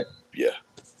one, right? Yeah.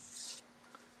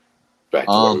 Back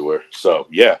to where we were. So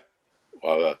yeah,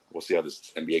 we'll see how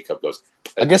this NBA Cup goes.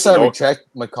 I guess I retract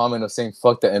my comment of saying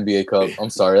fuck the NBA Cup. I'm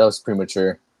sorry, that was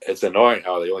premature. It's annoying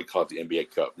how they only call it the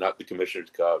NBA Cup, not the Commissioner's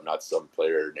Cup, not some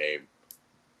player name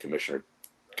Commissioner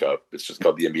Cup. It's just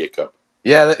called the NBA Cup.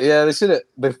 Yeah, they should have.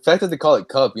 The fact that they call it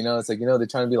Cup, it's like they're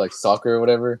trying to be like soccer or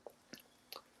whatever.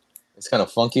 It's kind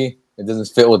of funky. It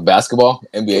doesn't fit with basketball.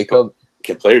 NBA Cup.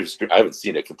 Can players? I haven't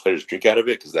seen it. Can players drink out of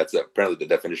it? Because that's apparently the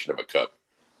definition of a cup.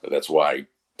 So that's why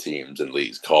teams and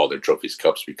leagues call their trophies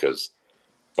cups, because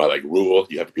by like rule,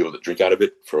 you have to be able to drink out of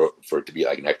it for it to be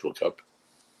like an actual cup.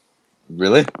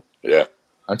 Really? Yeah.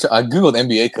 I googled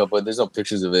NBA Cup, but there's no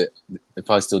pictures of it. They're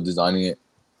probably still designing it.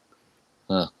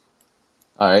 Huh.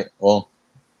 All right. Well,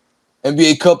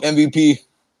 NBA Cup MVP,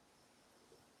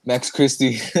 Max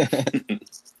Christie.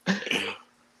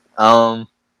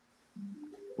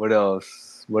 What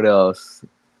else? All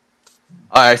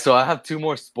right. So I have two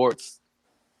more sports.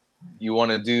 You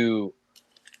want to do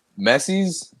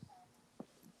Messi's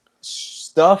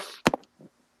stuff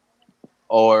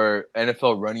or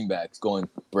NFL running backs going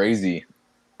crazy?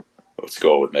 Let's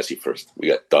go with Messi first. We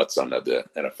got thoughts on the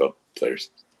NFL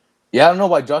players. Yeah, I don't know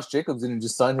why Josh Jacobs didn't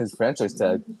just sign his franchise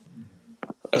tag.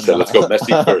 I said, let's go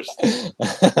Messi first.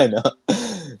 I know.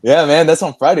 Yeah, man, that's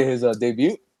on Friday, his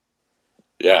debut.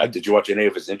 Yeah, did you watch any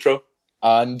of his intro?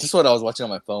 Just what I was watching on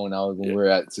my phone. When we were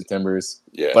at September's.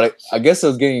 Yeah. But I guess I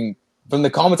was getting from the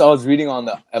comments I was reading on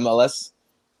the MLS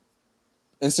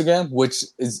Instagram, which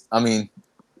is, I mean,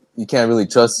 you can't really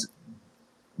trust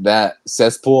that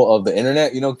cesspool of the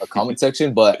internet, a comment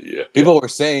section. But people were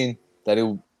saying that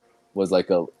it was like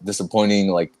a disappointing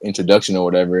like introduction or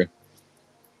whatever.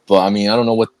 But I mean, I don't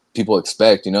know what people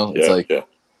expect, It's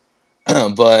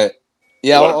but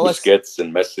yeah, I want Busquets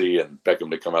and Messi and Beckham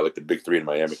to come out like the big three in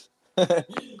Miami.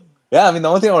 Yeah, I mean, the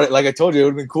only thing, like I told you, it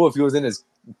would have been cool if he was in his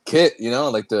kit,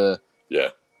 like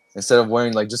instead of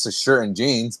wearing like just a shirt and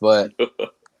jeans. But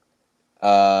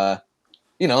I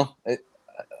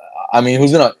mean,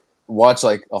 who's gonna watch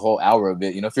like a whole hour of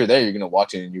it? If you're there, you're gonna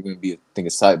watch it and you're gonna think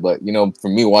it's tight. But for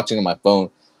me, watching on my phone,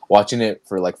 watching it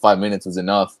for like 5 minutes was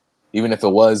enough. Even if it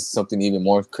was something even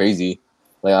more crazy,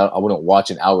 like I wouldn't watch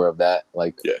an hour of that.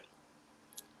 Like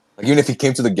even if he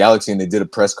came to the Galaxy and they did a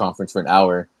press conference for an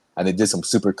hour and they did some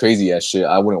super crazy ass shit,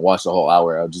 I wouldn't watch the whole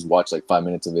hour. I would just watch like 5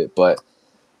 minutes of it. But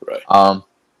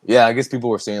yeah, I guess people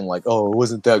were saying like, oh, it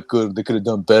wasn't that good. They could have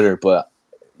done better. But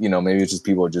maybe it's just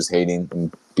people just hating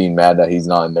and being mad that he's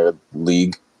not in their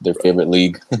league, their favorite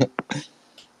league.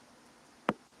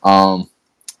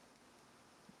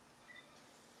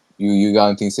 You got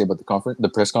anything to say about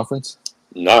the press conference?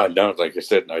 No, like I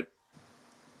said, no,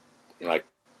 not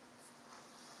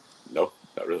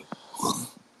really.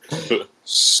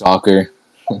 Shocker.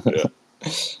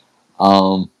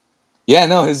 Yeah,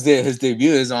 no, his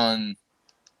debut is on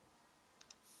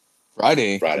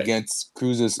Friday. Against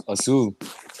Cruz Azul.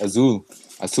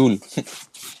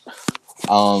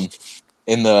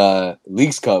 In the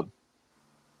Leagues Cup,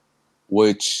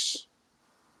 which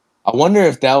I wonder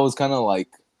if that was kind of like,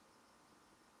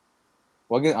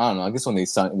 well, I don't know. I guess when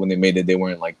they made it, they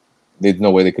weren't like, there's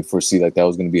no way they could foresee like that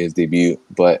was going to be his debut.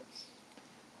 But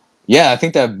yeah, I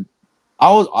think that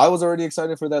I was already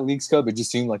excited for that Leagues Cup. It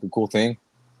just seemed like a cool thing.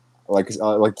 Like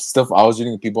stuff I was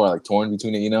reading, people are like torn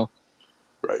between it,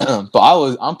 Right.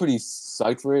 But I'm pretty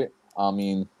psyched for it. I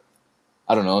mean,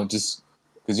 I don't know, just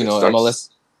because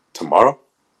MLS tomorrow.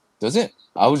 Does it?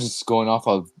 I was just going off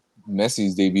of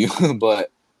Messi's debut,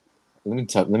 but let me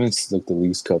look the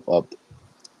Leagues Cup up.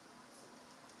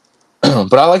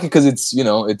 But I like it because it's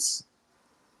it's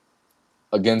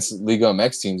against Liga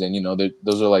MX teams, and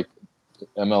those are like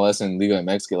MLS and Liga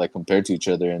MX get like compared to each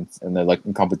other, and they're like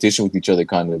in competition with each other,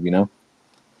 kind of,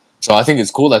 So I think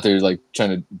it's cool that they're like trying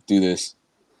to do this.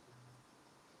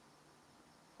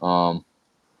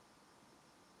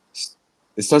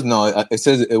 It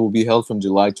says it will be held from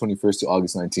July 21st to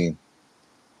August 19th.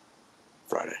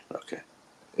 Friday. Okay.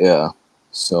 Yeah.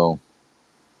 So.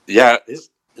 Yeah, his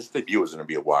debut was going to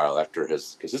be a while after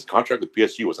because his contract with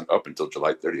PSG wasn't up until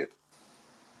July 30th,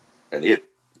 and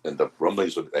the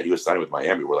rumblings that he was signing with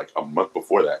Miami were like a month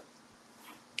before that.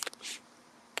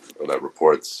 Or that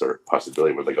reports or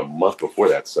possibility were like a month before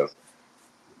that. So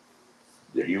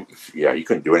you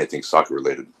couldn't do anything soccer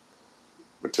related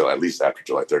until at least after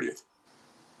July 30th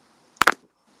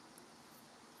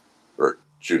or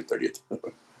June 30th.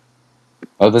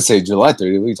 I was going to say July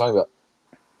 30th. What are you talking about?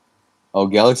 Oh,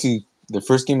 Galaxy. The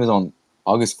first game is on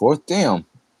August 4th. Damn.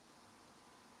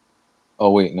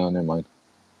 Oh wait, no, never mind.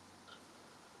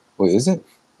 Wait, is it?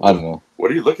 I don't know.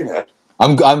 What are you looking at?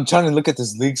 I'm trying to look at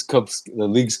this the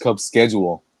League's Cup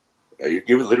schedule. You're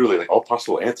giving literally like all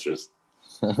possible answers.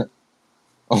 Then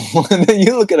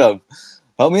you look it up.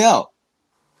 Help me out.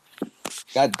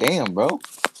 God damn, bro.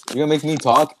 You're gonna make me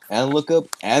talk and look up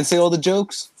and say all the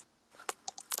jokes?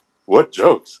 What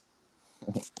jokes?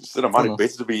 You said I don't Amani know.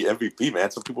 Bates to be MVP, man.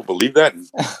 Some people believe that, and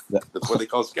that's why they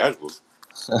call us casuals.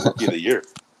 Rookie of the year.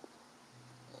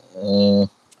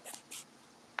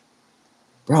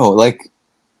 Bro, like,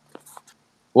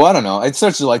 well, I don't know. It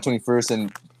starts July 21st,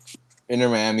 and Inter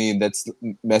Miami. That's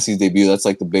Messi's debut. That's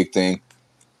like the big thing.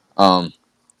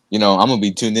 You know, I'm gonna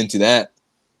be tuned into that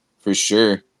for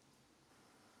sure,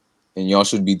 and y'all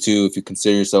should be too if you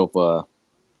consider yourself a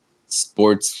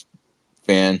sports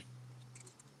fan.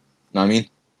 Know what I mean?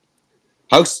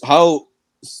 How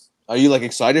are you like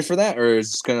excited for that, or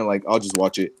is it kind of like I'll just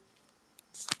watch it?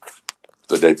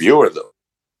 The debut or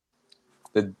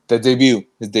The debut,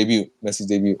 his debut, Messi's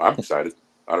debut. I'm excited.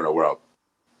 I don't know where I'll.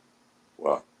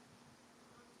 Well,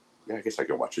 yeah, I guess I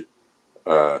can watch it.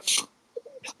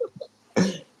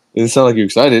 It sounds like you're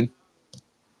excited.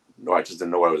 No, I just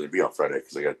didn't know I was gonna be on Friday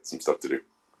because I got some stuff to do.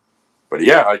 But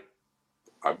yeah,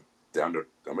 I'm down to.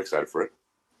 I'm excited for it.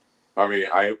 I mean,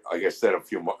 like I said I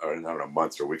don't know,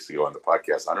 months or weeks ago on the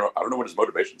podcast. I don't know what his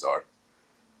motivations are.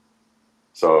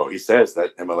 So he says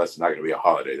that MLS is not going to be a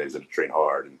holiday. That he's going to train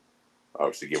hard and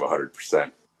obviously give 100%,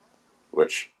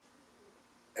 which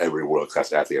every world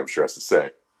class athlete I'm sure has to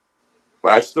say.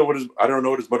 But I don't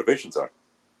know what his motivations are.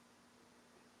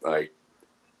 Like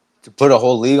To put a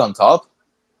whole league on top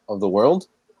of the world.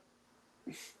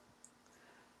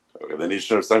 okay, then he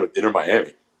should have signed with Inter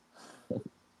Miami.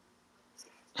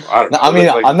 I don't know. I mean,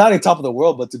 I'm not on top of the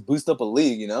world, but to boost up a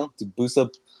league, you know, to boost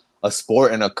up a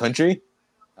sport in a country,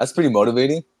 that's pretty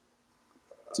motivating.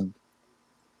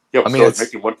 Yeah, I mean, it's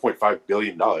making $1.5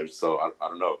 billion. So I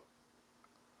don't know.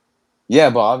 Yeah,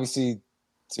 but obviously,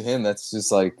 to him, that's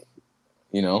just like,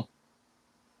 you know,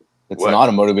 it's What? not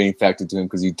a motivating factor to him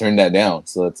because he turned that down.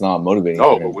 So it's not motivating.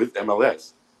 No, for him. but with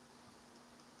MLS.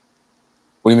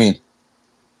 What do you mean?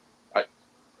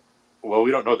 Well,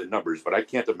 we don't know the numbers, but I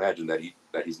can't imagine that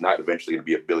he's not eventually going to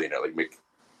be a billionaire. Like make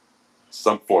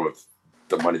some form of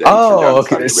the money that he turned down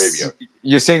in Saudi Arabia.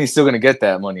 You're saying he's still going to get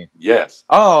that money? Yes.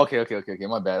 Oh, okay.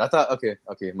 My bad. I thought, okay.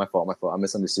 My fault. I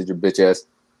misunderstood your bitch ass.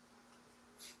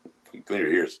 Clean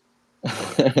your ears.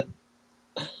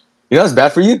 You know, it's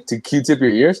bad for you to Q-tip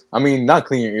your ears. I mean, not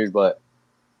clean your ears, but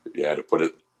yeah, to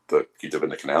put the Q-tip in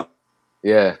the canal.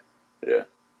 Yeah.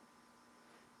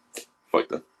 Fuck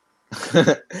them.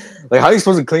 Like, how are you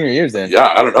supposed to clean your ears then?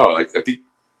 Yeah, I don't know. Like, I think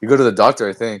you go to the doctor,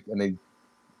 I think, and they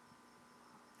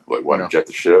inject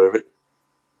the shit out of it.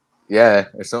 Yeah,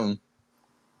 or something.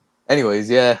 Anyways,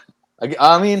 yeah.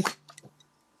 I mean,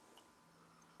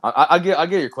 I get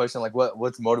your question. Like,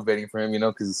 what's motivating for him? You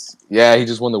know, because he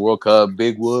just won the World Cup,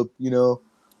 big whoop. You know,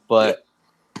 but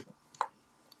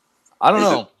I don't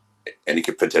know. And he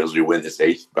could potentially win his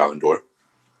 8th Ballon d'Or.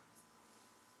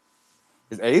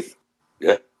 His 8th?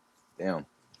 Yeah. Damn.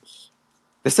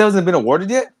 This hasn't been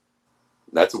awarded yet?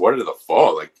 That's awarded in the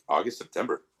fall, like August,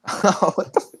 September.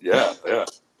 Yeah.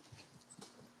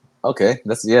 Okay,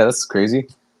 that's crazy.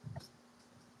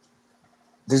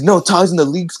 There's no ties in the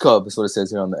League's Cup, is what it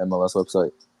says here on the MLS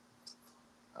website.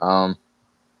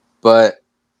 But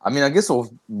I mean, I guess we're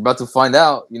about to find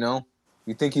out. You know,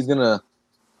 you think he's gonna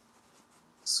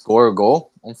score a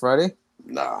goal on Friday?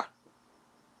 Nah.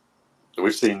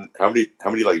 We've seen how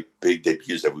many like big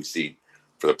debuts have we seen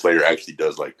for the player actually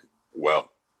does like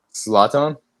well.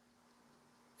 Zlatan.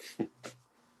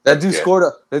 That dude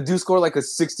scored like a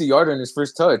 60-yarder in his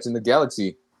first touch in the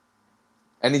Galaxy,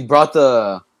 and he brought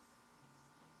the.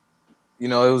 You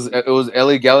know, it was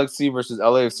LA Galaxy versus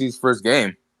LAFC's first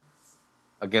game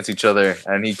against each other,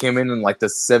 and he came in like the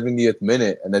 70th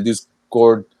minute, and that dude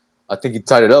scored. I think he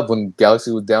tied it up when Galaxy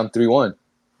was down 3-1.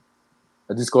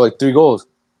 That dude scored like 3 goals,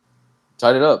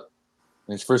 tied it up,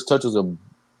 and his first touch was a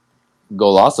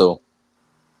golazo.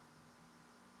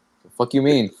 The fuck you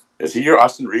mean? Is he your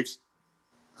Austin Reeves?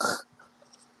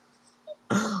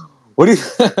 What do you?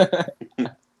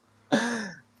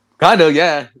 Kind of,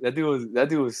 yeah. That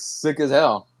dude was sick as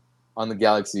hell on the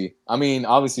Galaxy. I mean,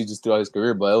 obviously just throughout his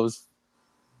career, but it was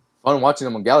fun watching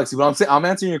him on Galaxy. But I'm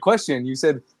answering your question. You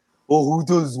said, "Oh, who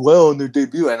does well in their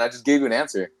debut?" And I just gave you an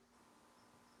answer.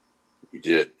 You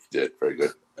did very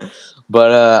good.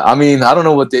 But I mean, I don't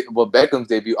know what Beckham's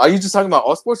debut. Are you just talking about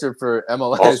all sports or for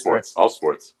MLS? All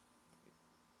sports.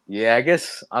 Yeah, I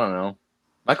guess I don't know.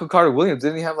 Michael Carter Williams,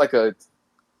 didn't he have like a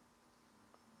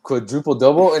quadruple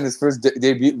double in his first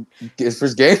debut, his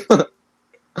first game?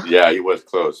 Yeah, he was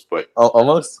close, but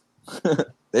almost.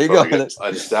 There you But go. like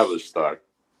an established star.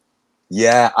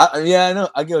 Yeah, I know.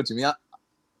 I get what you mean.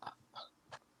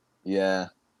 Yeah,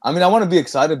 I mean, I want to be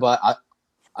excited, but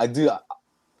I do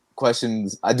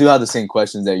questions. I do have the same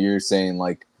questions that you're saying.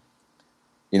 Like,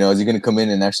 is he gonna come in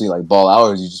and actually like ball out,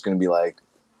 or is he just gonna be like,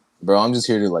 bro, I'm just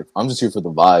here for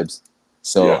the vibes.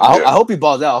 So Yeah, yeah. I hope he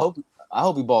balls out. I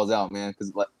hope he balls out, man.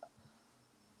 Because like,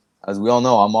 as we all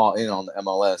know, I'm all in on the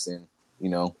MLS, and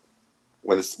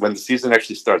When the season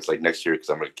actually starts, like next year, because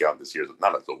I'm going to count this year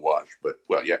not as a wash, but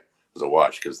well, yeah, it's a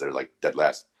wash because they're like dead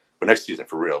last. But next season,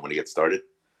 for real, when he gets started,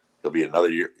 he'll be another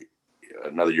year,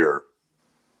 or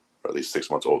at least 6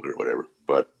 months older or whatever.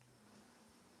 But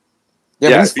yeah, but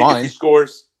yeah, he's if fine. he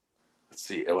scores, let's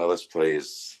see, MLS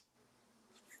plays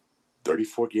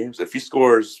 34 games. If he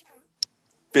scores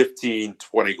 15,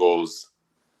 20 goals,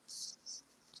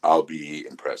 I'll be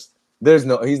impressed. He's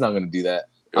not gonna do that.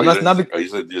 I'm not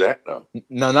He's going to do that? No.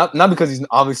 No, not because he's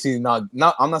obviously not.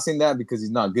 I'm not saying that because he's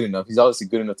not good enough. He's obviously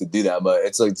good enough to do that, but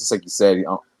it's like just like you said,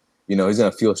 he's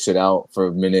gonna feel shit out for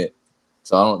a minute.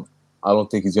 So I don't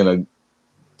think he's gonna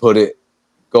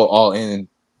go all in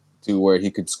to where he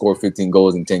could score 15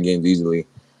 goals in 10 games easily.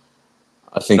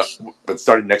 I think. No, but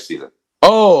starting next season.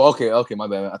 Oh, okay, my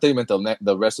bad. I thought you meant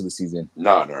the rest of the season.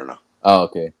 No. Oh,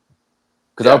 okay.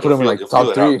 Because Yeah, I'll put him in like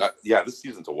top 3. Yeah, this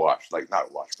season's a wash. Like not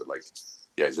a wash, but like,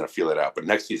 yeah, he's gonna feel it out. But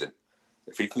next season,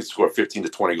 if he can score 15 to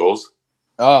 20 goals,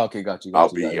 Oh, okay, got you. I'll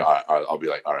be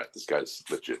like, all right, this guy's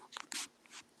legit.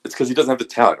 It's because he doesn't have the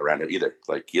talent around him either.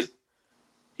 Like he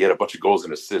had a bunch of goals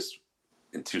and assists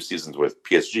in 2 seasons with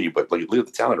PSG, but like look at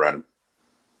the talent around him.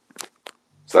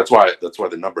 So that's why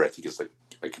the number I think is like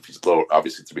if he's lower,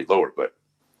 obviously to be lower, but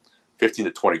 15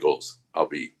 to 20 goals, I'll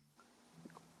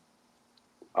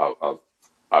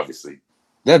obviously.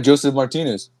 They have Joseph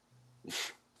Martinez.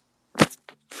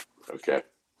 Okay.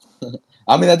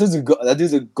 I mean, that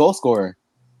dude's a goal scorer.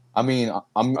 I mean,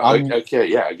 I'm okay.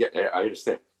 Yeah, I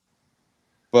understand.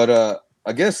 But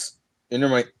I guess Inter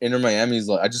Miami's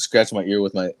like I just scratched my ear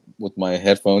with my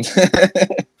headphones. You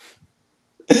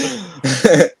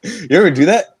ever do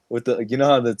that with the you know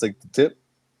how that's like the tip?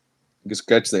 You can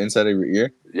scratch the inside of your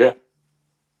ear. Yeah.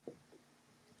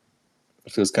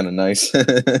 It feels kind of nice.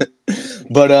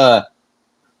 But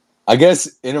I guess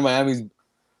Inter Miami's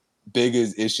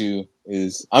biggest issue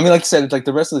is I mean, like you said, it's like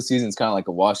the rest of the season is kind of like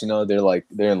a wash.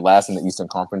 They're in last in the Eastern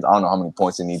Conference. I don't know how many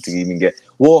points they need to even get.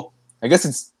 Well, I guess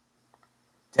it's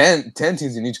 10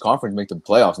 teams in each conference make the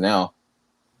playoffs now,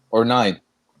 or 9. I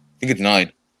think it's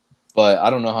 9, but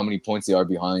I don't know how many points they are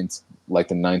behind like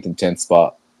the 9th and 10th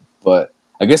spot. But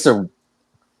I guess they're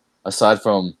aside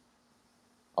from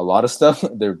a lot of stuff,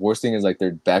 their worst thing is like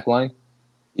their back line.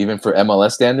 Even for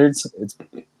MLS standards, it's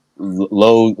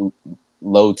low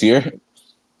tier.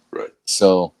 Right.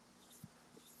 So,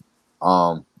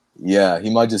 yeah, he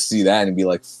might just see that and be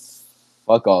like,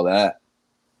 "Fuck all that.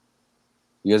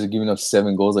 You guys are giving up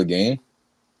 7 goals a game.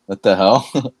 What the hell?"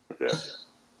 Yeah.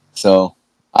 So,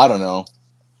 I don't know.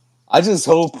 I just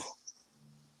hope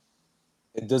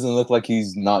it doesn't look like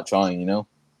he's not trying.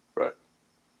 Right.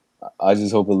 I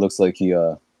just hope it looks like he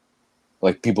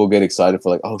like people get excited for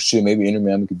like, oh shit, maybe Inter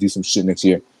Miami could do some shit next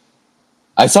year.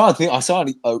 I saw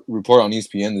a report on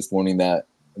ESPN this morning that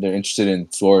they're interested in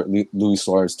Luis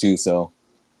Suarez too. So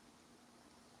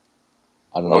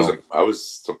I don't know. I was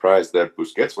surprised that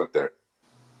Busquets went there.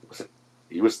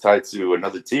 He was tied to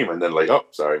another team, and then like, oh,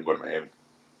 sorry, I'm going to Miami.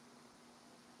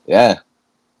 Yeah,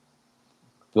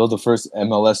 build the first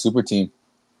MLS super team.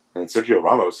 And Sergio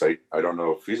Ramos, I don't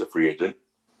know if he's a free agent.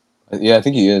 Yeah, I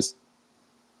think he is.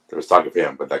 There was talk of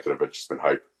him, but that could have just been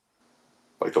hype,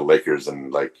 like the Lakers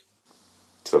in like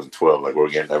 2012, like we're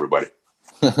getting everybody.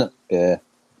 Yeah.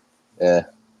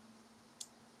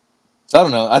 So I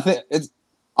don't know. I think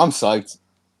I'm psyched.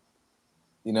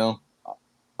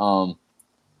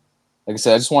 Like I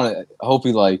said, I just want to. I hope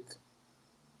he like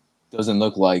doesn't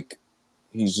look like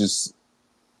he's just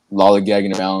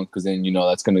lollygagging around because then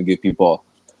that's gonna get people.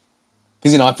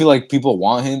 Because I feel like people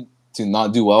want him to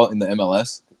not do well in the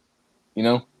MLS.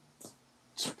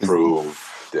 To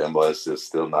prove the MLS is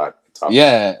still not top.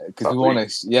 Yeah, because people want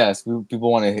to. Yes,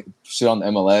 people want to shit on the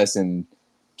MLS and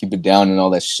keep it down and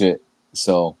all that shit.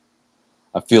 So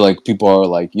I feel like people are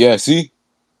like, yeah, see,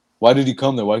 why did he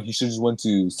come there? Why he should just went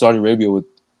to Saudi Arabia with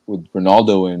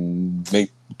Ronaldo and make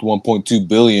 1.2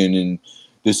 billion and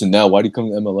this and that. Why did he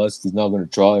come to MLS? He's not going to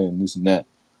try and this and that.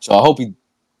 So I hope he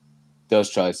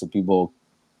does try, so people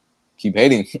keep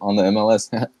hating on the MLS.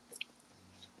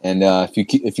 And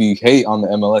if you hate on the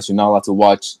MLS, you're not allowed to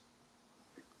watch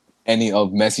any of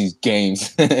Messi's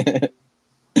games.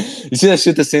 You see that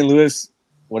shit that St. Louis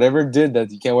whatever did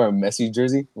that you can't wear a Messi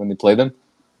jersey when they play them?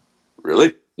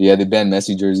 Really? Yeah, they banned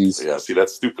Messi jerseys. Yeah. See,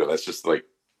 that's stupid. That's just like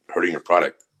hurting your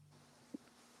product.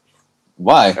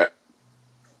 Why?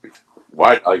 Uh,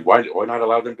 Why? Like, why not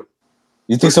allow them to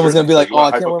You think push someone's gonna jerseys? be Like, like, you "Oh,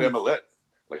 want I to hype can't up wear"? MLS?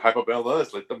 Like hype up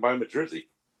MLS. Let them buy them a jersey.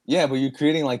 Yeah, but you're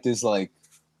creating like this, like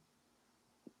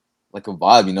a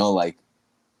vibe, you know, like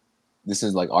this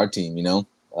is like our team, you know.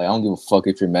 Like I don't give a fuck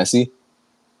if you're Messi.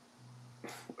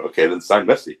 Okay, then sign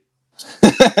Messi.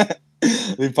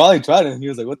 They probably tried it, and he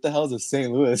was like, "What the hell is a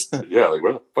St. Louis?" Yeah, like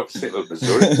where the fuck is St. Louis,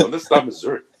 Missouri? No, this is not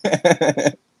Missouri.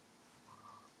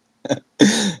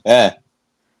 Yeah,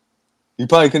 you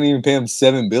probably couldn't even pay him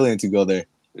 $7 billion to go there.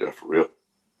 Yeah, for real.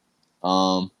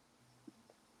 Um,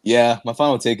 yeah, my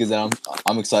final take is that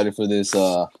I'm excited for this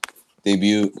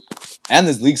debut and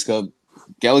this Leagues Cup.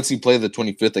 Galaxy play the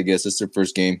 25th, I guess. It's their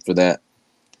first game for that,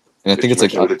 and I Did think you it's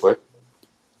like mention who they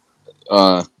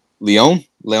play? Leon.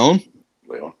 Leon.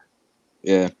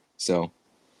 Yeah, so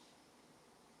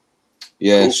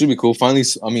yeah, it Cool. should be cool. Finally,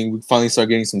 I mean, we finally start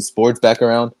getting some sports back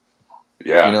around.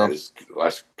 You Yeah, know, the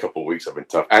last couple of weeks have been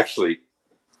tough. Actually,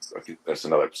 that's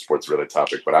another sports related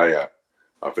topic. But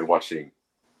I've been watching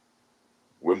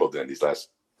Wimbledon these last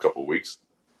couple of weeks,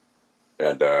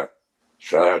 and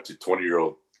shout out to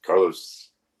 20-year-old Carlos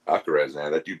Alcaraz.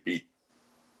 Man, that dude beat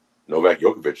Novak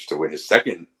Djokovic to win his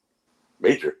second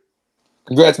major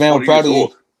congrats, at man. We're 20 proud years of you.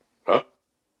 old. Huh?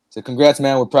 So, congrats,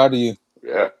 man. We're proud of you.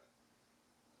 Yeah.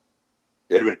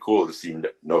 It'd have been cool to see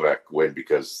Novak win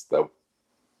because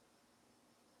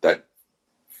that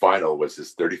final was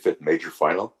his 35th major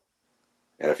final,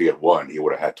 and if he had won, he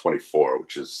would have had 24,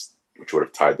 which would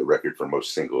have tied the record for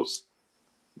most singles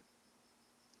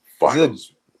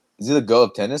finals. Is he the go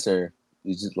of tennis, or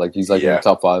he's like in the Yeah,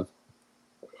 top 5?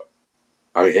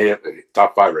 I mean,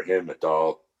 top 5 are him,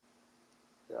 Nadal,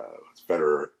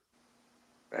 Federer,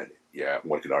 and yeah,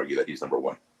 one can argue that he's number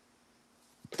 1.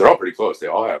 But they're all pretty close. They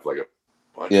all have like a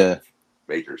bunch Yeah. of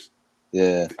majors.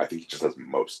 Yeah. I think he just has the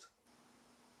most.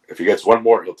 If he gets one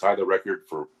more, he'll tie the record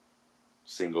for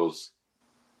singles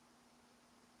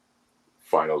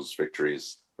finals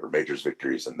victories or majors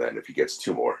victories, and then if he gets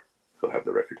 2 more, he'll have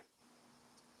the record.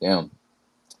 Damn.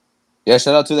 Yeah,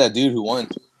 shout out to that dude who won.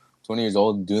 20 years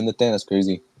old, doing the thing. That's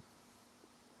crazy.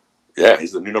 Yeah,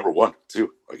 he's the new number 1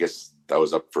 too. I guess that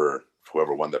was up for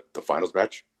whoever won the finals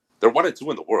match. They're 1 and 2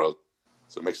 in the world,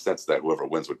 so it makes sense that whoever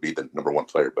wins would be the number 1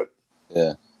 player. But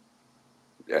Yeah.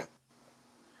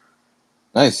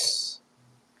 Nice.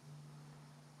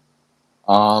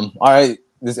 All right.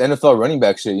 This NFL running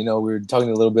back shit, you know, we were talking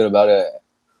a little bit about it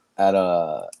at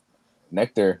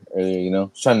Nectar earlier, you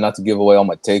know, trying not to give away all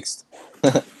my takes.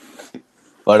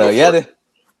 But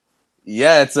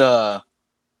yeah, it's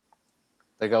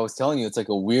like I was telling you, it's like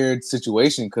a weird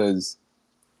situation because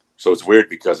So it's weird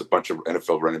because a bunch of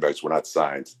NFL running backs were not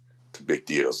signed to big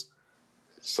deals.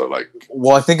 So like,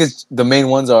 well, I think it's the main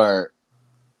ones are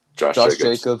Josh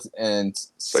Jacobs and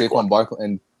Saquon Barkley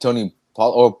and Tony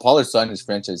Pollard signed his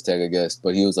franchise tag, I guess,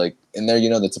 but he was like in there, you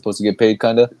know, that's supposed to get paid,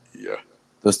 kind of. Yeah.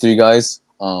 Those 3 guys,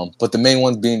 but the main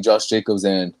ones being Josh Jacobs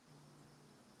and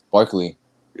Barkley.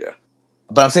 Yeah.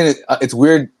 But I'm saying it's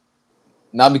weird,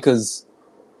 not because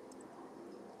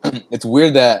it's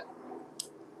weird that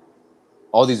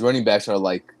all these running backs are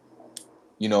like,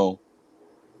 you know,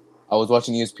 I was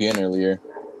watching ESPN earlier,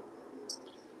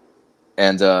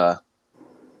 and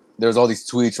there's all these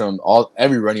tweets from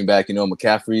every running back, you know,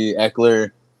 McCaffrey,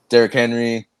 Eckler, Derrick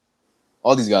Henry,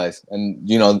 all these guys, and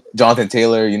you know, Jonathan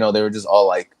Taylor, you know, they were just all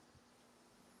like,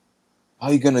 "How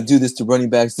are you gonna do this to running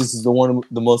backs? This is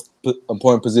the most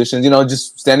important positions." You know,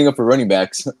 just standing up for running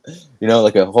backs. You know,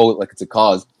 like it's a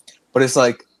cause, but it's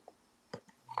like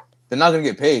they're not gonna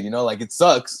get paid. You know, like it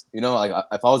sucks. You know, like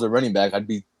if I was a running back, I'd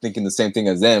be thinking the same thing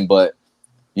as them, but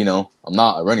you know, I'm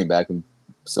not a running back, and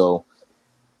so,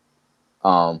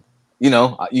 you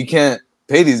know, you can't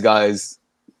pay these guys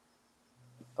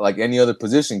like any other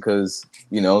position because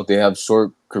you know they have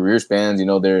short career spans. You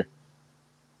know,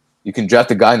 you can draft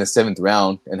a guy in the 7th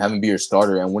round and have him be your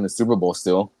starter and win a Super Bowl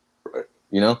still. Right.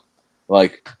 You know,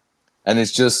 like, and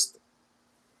it's just,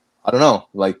 I don't know,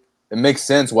 like it makes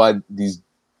sense why these,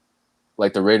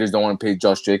 like the Raiders don't want to pay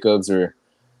Josh Jacobs or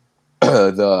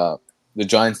the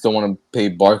Giants don't want to pay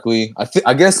Barkley.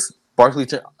 I guess Barkley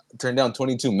turned down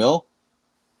 22 mil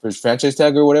for his franchise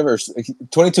tag or whatever.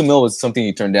 22 mil was something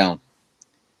he turned down.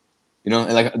 You know,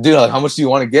 and like, dude, like, how much do you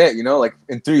want to get? You know, like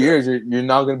in 3 years, you're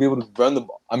not going to be able to run the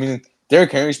ball. I mean,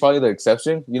 Derrick Henry's probably the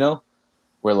exception, you know,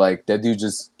 where like that dude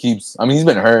just keeps, I mean, he's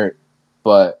been hurt,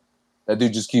 but that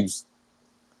dude just keeps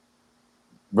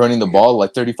running the ball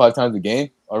like 35 times a game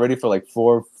already for like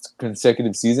 4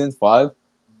 consecutive seasons, 5.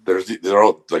 They're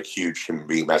all like huge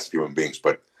massive human beings,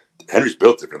 but Henry's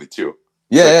built differently too.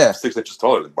 He's Yeah, like 6 inches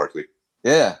taller than Barkley.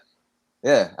 yeah.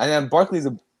 And then Barkley's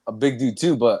a big dude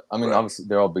too, but I mean, obviously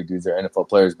they're all big dudes. They're NFL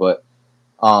players, but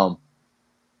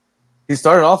he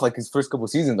started off like his first couple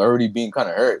seasons already being kind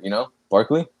of hurt.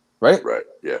 Barkley, right? Right.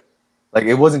 Yeah. Like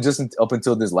it wasn't just up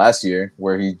until this last year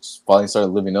where he finally started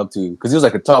living up to, because he was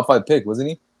like a top 5 pick, wasn't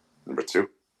he? Number 2.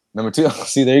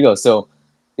 See, there you go. So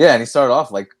yeah, and he started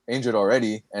off like injured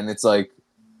already, and it's like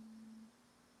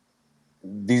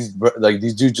these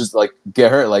dudes just like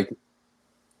get hurt. Like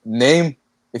name,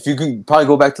 if you can probably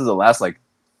go back to the last like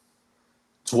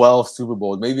 12 Super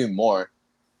Bowls, maybe even more,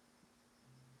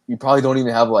 you probably don't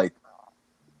even have like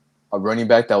a running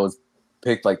back that was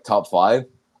picked like top 5,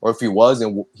 or if he was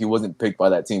and he wasn't picked by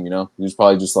that team, he was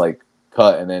probably just like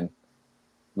cut and then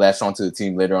latched onto the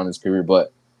team later on in his career.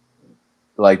 But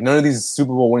like none of these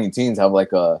Super Bowl winning teams have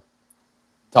like a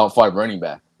top 5 running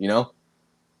back,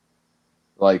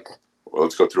 Like, well,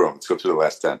 let's go through them. Let's go through the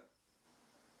last 10.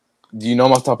 Do you know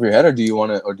them off the top of your head, or do you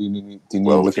want to, or do you need to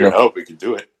well, look with it your up? help, we can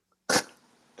do it.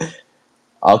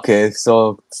 Okay,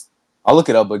 so I'll look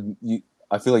it up, but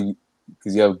I feel like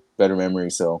because you have better memory,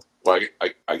 so. Well,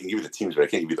 I can give you the teams, but I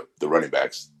can't give you the running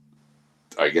backs.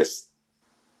 I guess.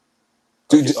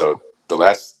 Dude, so the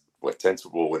last 10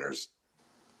 Super Bowl winners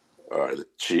are the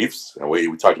Chiefs, and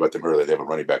we talked about them earlier. They have a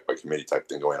running back by committee type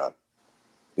thing going on.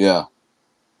 Yeah,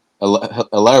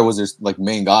 Alaire was their like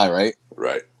main guy, right?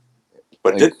 Right,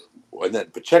 but and then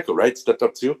Pacheco, right, stepped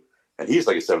up too, and he's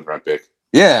like a 7th round pick.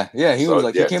 Yeah, he was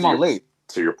like he came on late.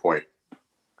 To your point.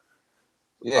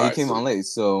 Yeah, he came on late.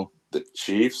 So the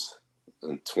Chiefs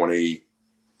in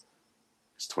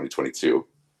 2022.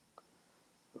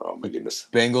 Oh my goodness.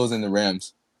 Bengals and the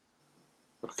Rams.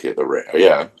 Okay, the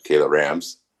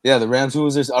Rams. Yeah, the Rams. Who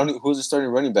was their starting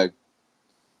running back?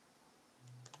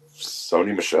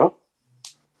 Sony Michel?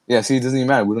 Yeah, see, it doesn't even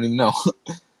matter. We don't even know.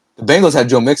 The Bengals had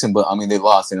Joe Mixon, but I mean they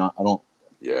lost, I don't.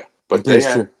 Yeah, but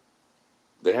the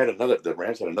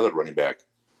Rams had another running back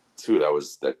too. But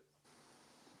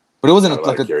it wasn't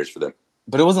like a carries for them.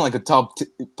 But it wasn't like a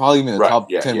probably even a top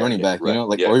 10 running back,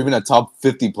 or even a top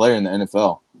 50 player in the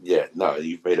NFL. Yeah, no,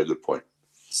 you've made a good point.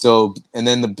 So, and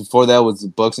then before that was the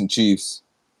Bucks and Chiefs,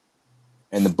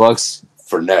 and the Bucks.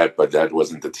 Fournette, but that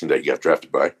wasn't the team that he got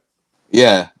drafted by.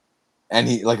 Yeah, and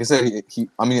he, like I said,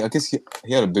 I mean, I guess he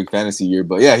had a big fantasy year,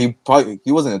 but yeah, he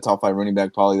wasn't a top 5 running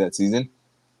back probably that season.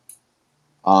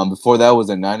 Before that was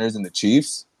the Niners and the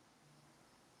Chiefs.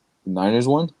 The Niners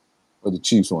won, or the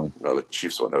Chiefs won? No, the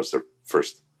Chiefs won. That was their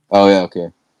first. Oh yeah, okay.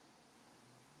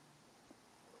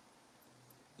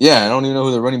 Yeah, I don't even know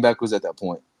who the running back was at that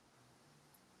point.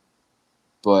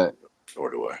 But nor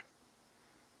do I.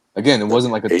 Again, it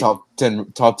wasn't like a top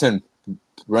 10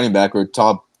 running back or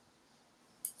top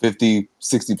 50,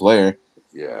 60 player.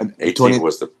 Yeah. 18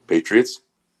 was the Patriots.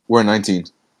 We're 19.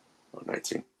 Oh,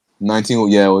 19. 19,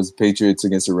 yeah, it was Patriots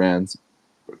against the Rams.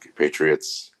 Okay,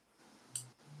 Patriots.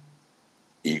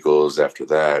 Eagles after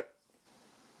that.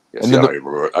 Yeah, see, I don't even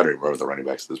remember the running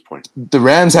backs at this point. The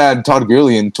Rams had Todd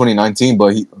Gurley in 2019,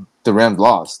 but the Rams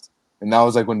lost. And that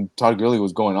was like when Todd Gurley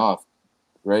was going off,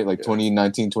 right? Like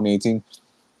 2019, 2018.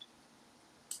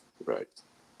 Right.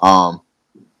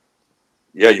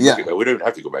 Yeah, we don't even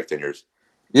have to go back 10 years.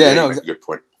 Yeah, no, good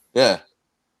point. Yeah.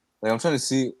 Like I'm trying to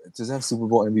see, does it have Super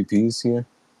Bowl MVPs here?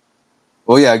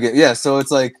 Well, yeah. So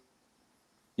it's like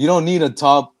you don't need a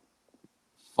top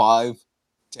 5,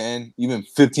 10, even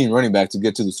 15 running back to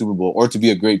get to the Super Bowl or to be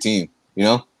a great team,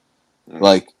 Mm-hmm.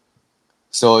 Like,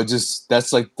 so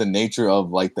that's like the nature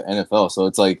of like the NFL. So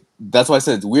it's like, that's why I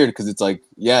said it's weird, because it's like,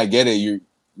 yeah, I get it. You're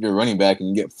a running back and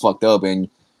you get fucked up and,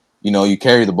 you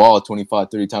carry the ball 25,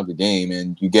 30 times a game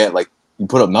and you get like, you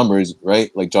put up numbers,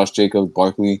 right? Like Josh Jacobs,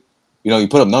 Barkley, you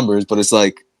put up numbers, but it's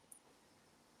like,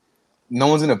 no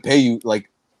one's going to pay you like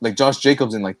Josh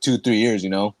Jacobs in like 2-3 years,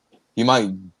 he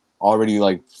might already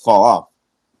like fall off.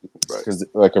 Because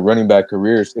like a running back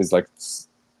career is like,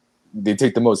 they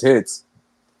take the most hits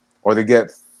or they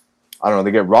get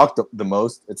rocked the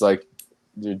most. It's like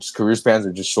their career spans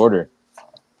are just shorter.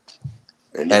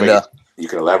 And you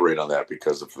can elaborate on that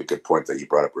because of the good point that you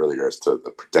brought up earlier as to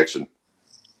the protection.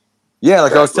 Yeah,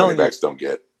 like I was telling you, running backs don't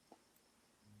get.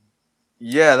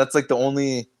 Yeah, that's like the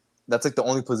only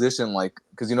position, like,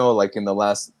 because like in the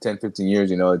last 10, 15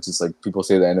 years, it's just like people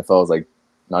say the NFL is like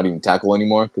not even tackle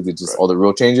anymore because it's just all the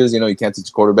rule changes. You can't touch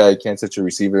a quarterback, you can't touch a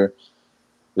receiver,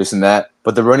 this and that.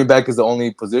 But the running back is the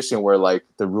only position where like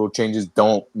the rule changes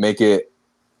don't make it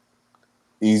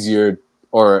easier,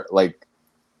 or like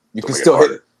you can still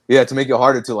hit. Yeah, to make it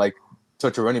harder to like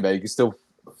touch a running back, you can still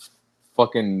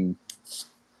fucking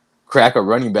crack a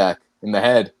running back in the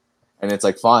head, and it's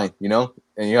like fine,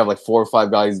 and and you have like 4 or 5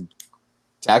 guys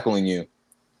tackling you,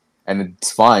 and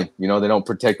it's fine. You know, they don't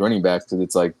protect running backs because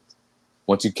it's like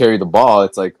once you carry the ball,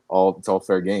 it's all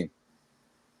fair game.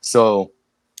 So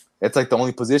it's like the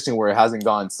only position where it hasn't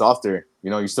gone softer. You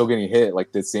know, you're still getting hit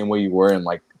like the same way you were in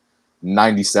like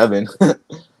 '97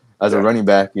 as a running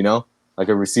back. You know, like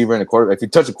a receiver and a quarterback. If you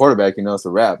touch a quarterback, you know it's a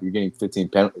wrap. You're getting 15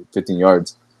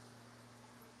 yards.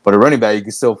 But a running back, you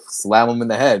can still slam them in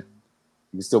the head.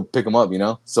 You can still pick them up. You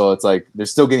know, so it's like they're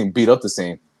still getting beat up the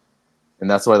same, and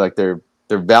that's why like their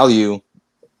value,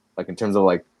 like in terms of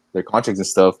like their contracts and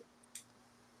stuff,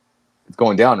 it's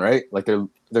going down, right? Like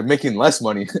they're making less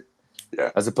money. Yeah.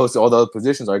 As opposed to all the other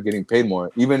positions are getting paid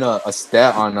more. Even a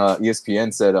stat on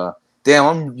ESPN said, damn,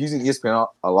 I'm using ESPN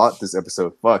a lot this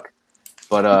episode. Fuck.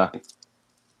 But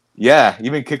yeah,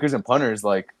 even kickers and punters,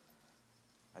 like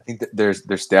I think that their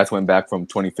stats went back from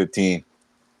 2015.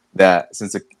 That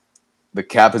since the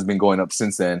cap has been going up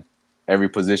since then, every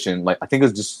position, like I think it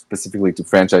was just specifically to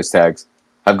franchise tags,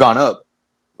 have gone up.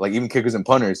 Like even kickers and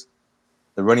punters.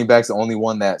 The running back's the only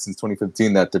one that since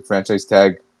 2015 that the franchise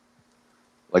tag,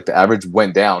 like the average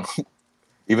went down,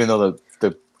 even though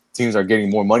the teams are getting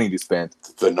more money to spend.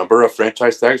 The number of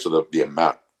franchise tags or the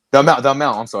amount? The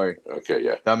amount. I'm sorry. Okay,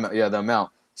 yeah. The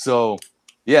amount. So,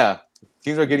 yeah,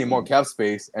 teams are getting more cap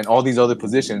space, and all these other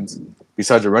positions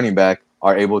besides a running back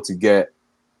are able to get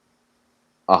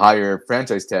a higher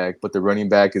franchise tag. But the running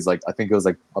back is like I think it was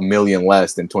like $1 million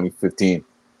less than 2015.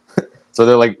 So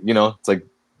they're like, you know, it's like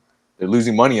they're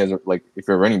losing money as like if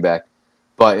you're a running back.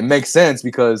 But it makes sense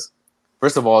because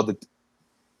first of all,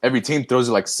 every team throws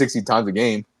it like 60 times a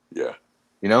game. Yeah.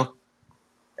 You know?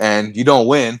 And you don't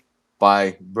win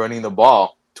by running the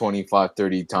ball 25,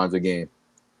 30 times a game.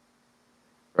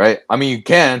 Right? I mean, you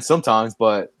can sometimes,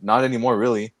 but not anymore,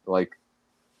 really. Like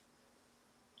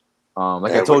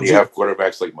I told you. You have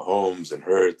quarterbacks like Mahomes and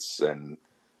Hurts and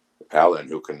Allen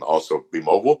who can also be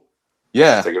mobile.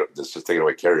 Yeah. Just taking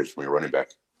away carries from your running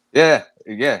back. Yeah,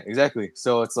 exactly.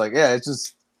 So it's like, yeah, it's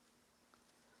just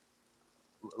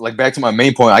like back to my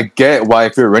main point. I get why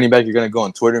if you're a running back, you're gonna go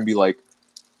on Twitter and be like,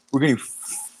 "We're getting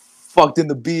fucked in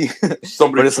the B."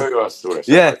 Somebody tell us.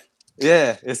 Yeah.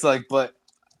 It's like, but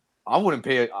I wouldn't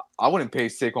pay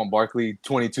Saquon Barkley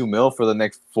 $22 million for the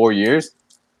next 4 years,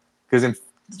 because in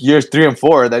years 3 and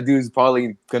 4, that dude's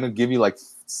probably gonna give you like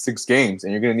 6 games,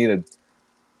 and you're gonna need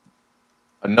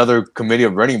another committee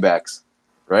of running backs,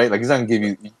 right? Like he's not gonna give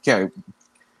you. You can't.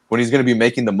 When he's going to be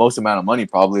making the most amount of money,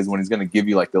 probably is when he's going to give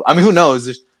you like the. I mean, who knows?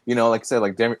 Just, you know, like I said,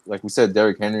 like we said,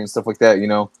 Derrick Henry and stuff like that. You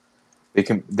know,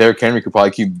 Derrick Henry could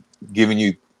probably keep giving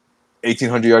you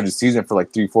 1,800 yards a season for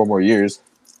like 3-4 more years.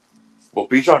 Well,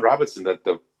 Bijan Robinson,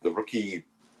 the rookie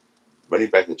running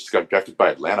back that just got drafted by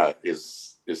Atlanta,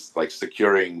 is like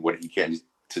securing what he can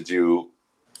to do.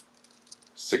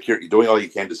 Doing all he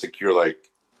can to secure like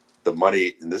the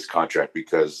money in this contract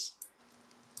because.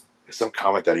 Some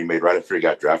comment that he made right after he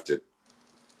got drafted,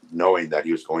 knowing that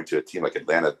he was going to a team like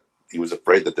Atlanta, he was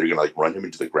afraid that they're going to like run him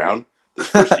into the ground this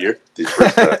first year,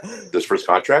 this first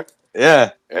contract. Yeah,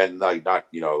 and like not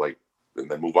like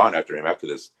and then move on after him after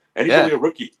this. And he's only a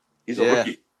rookie. He's a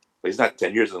rookie. Like, he's not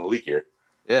 10 years in the league here.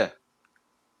 Yeah.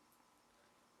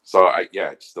 So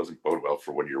it just doesn't bode well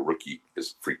for when your rookie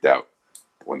is freaked out.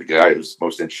 When the guy who's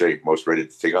most in shape, most ready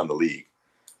to take on the league,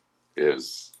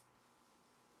 is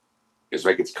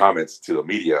making comments to the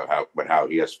media how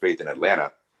he has faith in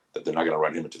Atlanta that they're not going to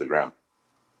run him into the ground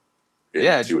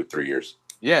in 2 or 3 years.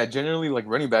 Yeah, generally like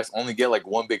running backs only get like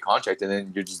one big contract and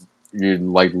then you're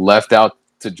like left out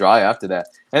to dry after that.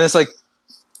 And it's like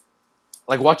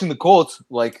watching the Colts,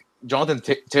 like Jonathan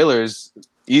Taylor is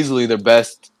easily their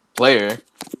best player,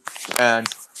 and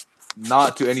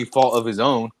not to any fault of his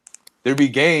own. There'd be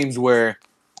games where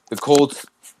the Colts,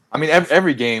 I mean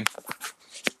every game,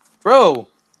 bro.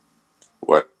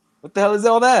 What the hell is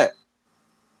all that?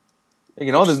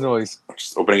 Making all this noise. I'm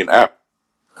just opening an app.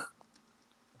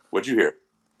 What'd you hear?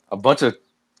 A bunch of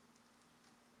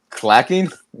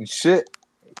clacking and shit.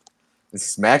 And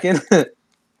smacking. What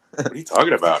are you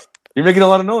talking about? You're making a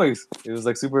lot of noise. It was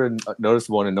like super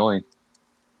noticeable and annoying.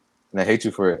 And I hate you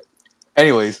for it.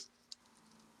 Anyways.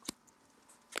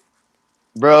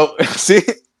 Bro, see?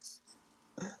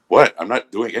 What? I'm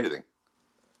not doing anything.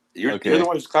 You're the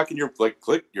one who's clacking your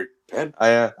click your pen.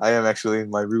 I am actually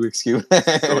my Rubik's Cube.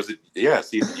 So is it? Yeah,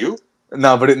 see, it's you.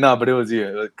 No, but it was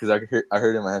you because I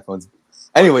heard it in my headphones.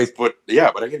 Anyways, but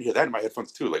I can hear that in my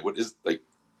headphones too. Like, what is like?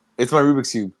 It's my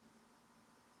Rubik's Cube.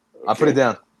 Okay. I put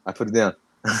it down.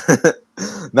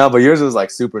 No, but yours was like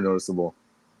super noticeable.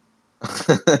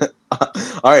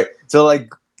 All right, so like,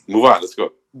 move on. Let's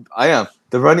go. I am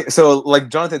the running. So like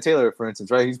Jonathan Taylor, for instance,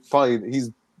 right?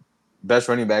 He's best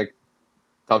running back,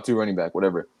 top 2 running back,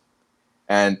 whatever.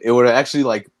 And it would have actually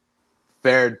like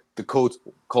fared the Colts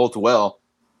well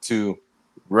to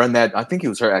run that. I think he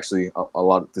was hurt actually a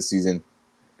lot this season,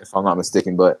 if I'm not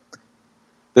mistaken. But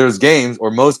there's games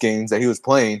or most games that he was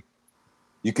playing,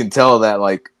 you can tell that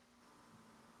like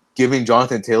giving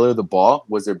Jonathan Taylor the ball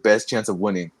was their best chance of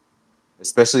winning,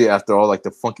 especially after all like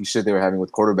the funky shit they were having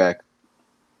with quarterback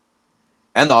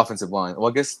and the offensive line. Well,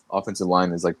 I guess offensive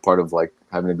line is like part of like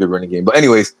having a good running game. But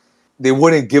anyways, they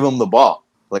wouldn't give him the ball.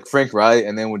 Like Frank Wright,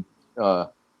 and then when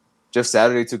Jeff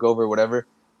Saturday took over, or whatever,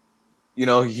 you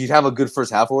know, he'd have a good first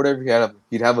half or whatever.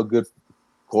 He'd have a good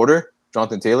quarter,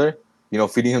 Jonathan Taylor, you know,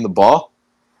 feeding him the ball,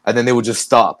 and then they would just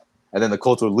stop. And then the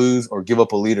Colts would lose or give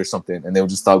up a lead or something, and they would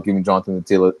just stop giving Jonathan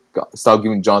Taylor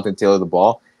the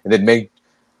ball, and then make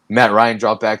Matt Ryan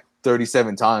drop back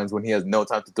 37 times when he has no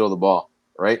time to throw the ball,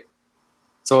 right?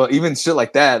 So even shit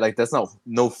like that, like that's not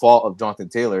no fault of Jonathan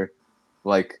Taylor.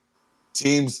 Like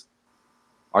teams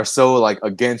are so like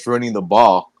against running the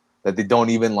ball that they don't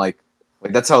even like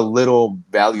that's how little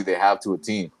value they have to a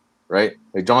team, right?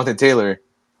 Like Jonathan Taylor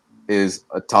is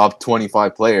a top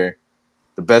 25 player,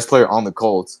 the best player on the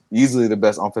Colts, easily the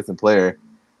best offensive player.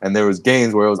 And there was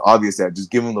games where it was obvious that just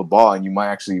give him the ball and you might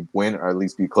actually win or at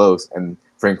least be close. And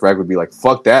Frank Reich would be like,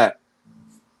 fuck that.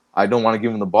 I don't want to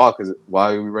give him the ball because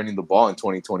why are we running the ball in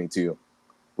 2022?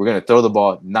 We're going to throw the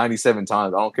ball 97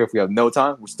 times. I don't care if we have no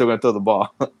time. We're still going to throw the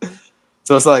ball.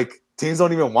 So it's like teams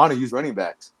don't even want to use running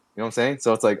backs. You know what I'm saying?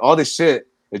 So it's like all this shit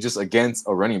is just against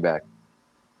a running back.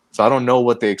 So I don't know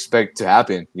what they expect to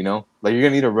happen, you know? Like you're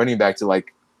going to need a running back to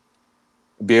like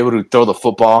be able to throw the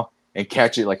football and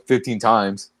catch it like 15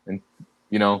 times and,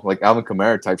 you know, like Alvin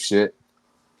Kamara type shit.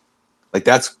 Like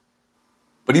that's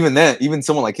 – but even then, even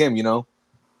someone like him, you know,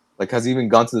 like has he even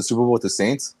gone to the Super Bowl with the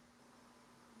Saints?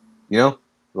 You know?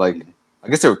 Like I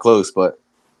guess they were close, but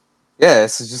yeah,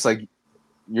 it's just like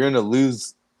you're in a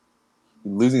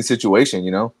losing situation,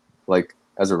 you know, like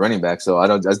as a running back. So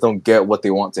I just don't get what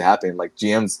they want to happen. Like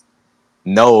GMs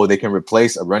know they can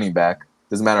replace a running back.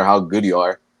 Doesn't matter how good you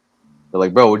are. They're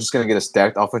like, bro, we're just gonna get a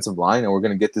stacked offensive line and we're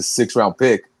gonna get this 6th-round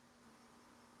pick,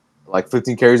 like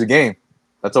 15 carries a game.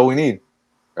 That's all we need,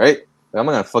 right? Like, I'm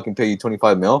not gonna fucking pay you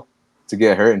 25 mil to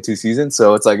get hurt in 2 seasons.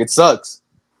 So it's like it sucks,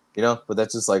 you know. But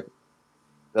that's just like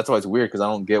that's why it's weird because I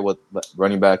don't get what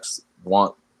running backs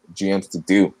want GMs to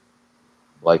do.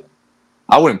 Like,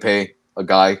 I wouldn't pay a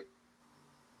guy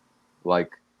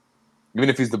like even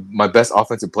if he's my best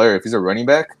offensive player, if he's a running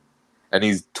back and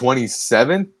he's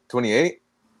 27, 28,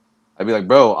 I'd be like,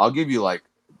 bro, I'll give you like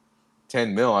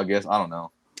 10 mil, I guess. I don't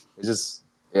know. It's just,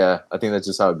 yeah, I think that's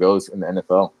just how it goes in the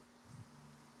NFL.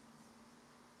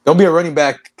 Don't be a running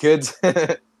back, kids.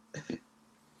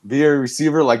 Be a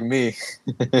receiver like me.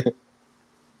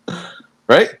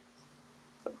 Right?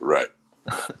 Right.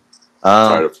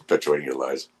 Tired of perpetuating your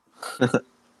lies.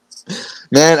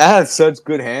 Man, I had such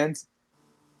good hands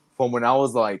from when I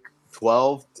was like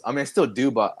 12. I mean, I still do,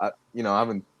 but I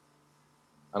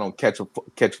don't get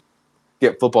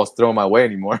footballs thrown my way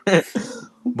anymore.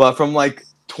 But from like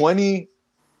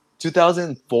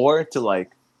 2004 to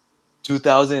like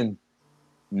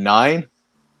 2009,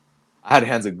 I had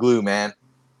hands of glue, man.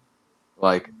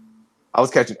 Like I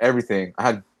was catching everything. I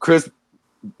had crisp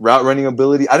route running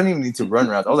ability. I didn't even need to run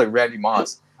routes. I was like Randy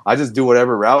Moss. I just do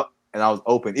whatever route and I was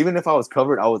open. Even if I was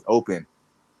covered, I was open.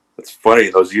 It's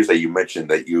funny those years that you mentioned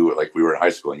that you like we were in high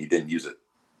school and you didn't use it.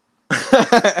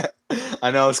 I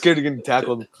know. I was scared of getting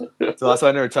tackled, so that's why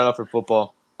I never tried out for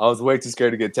football. I was way too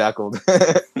scared to get tackled.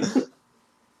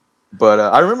 But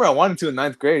I remember I wanted to in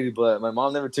 9th grade, but my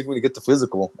mom never took me to get the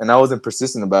physical, and I wasn't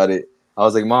persistent about it. I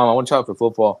was like, "Mom, I want to try out for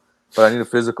football, but I need a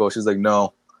physical." She's like,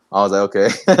 "No." I was like, "Okay."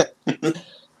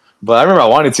 But I remember I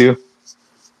wanted to,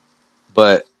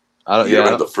 but I don't. You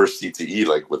ran the first CTE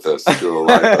like with a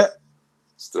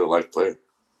still alive player.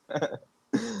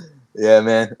 Yeah,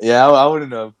 man. Yeah, I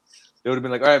wouldn't have. They would have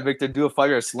been like, "All right, Victor, do a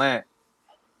 5-yard slant."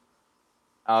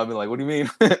 I would be like, "What do you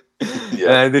mean?"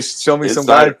 Yeah. And they show me some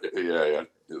guy. Yeah.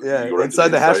 Yeah, inside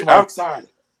the hash mark. Outside.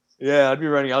 Yeah, I'd be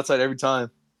running outside every time.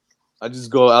 I'd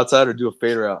just go outside or do a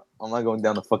fade route. I'm not going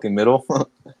down the fucking middle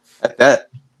at that.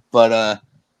 But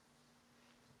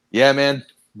yeah, man,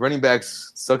 running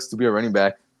backs sucks to be a running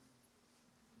back.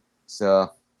 It's a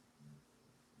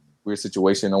weird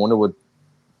situation. I wonder what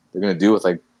they're gonna do with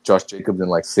like Josh Jacobs and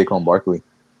like Saquon Barkley.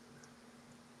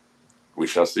 We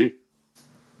shall see.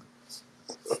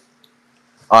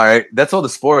 All right, that's all the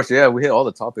sports. Yeah, we hit all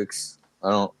the topics.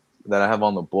 That I have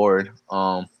on the board.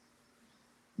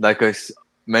 Like I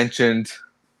mentioned,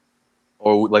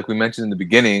 or like we mentioned in the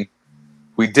beginning,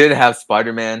 we did have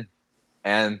Spider-Man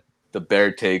and the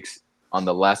Bear takes on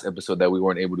the last episode that we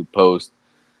weren't able to post.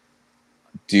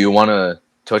 Do you want to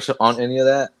touch on any of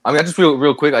that? I mean, I just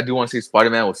real quick. I do want to say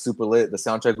Spider-Man was super lit. The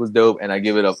soundtrack was dope, and I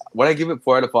give it a. What I give it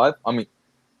 4 out of 5. I mean,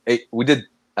 8. We did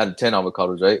out of 10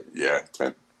 avocados, right? Yeah,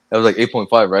 10. That was like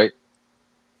 8.5, right?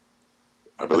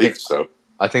 I believe so.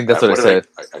 I think that's what I said.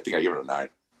 I think I give it a 9.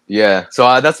 Yeah,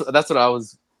 so that's what I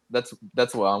was.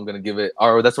 That's what I'm gonna give it,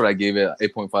 or that's what I gave it.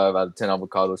 8.5 out of 10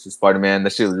 avocados to Spider-Man.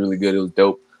 That shit was really good. It was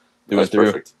dope. That's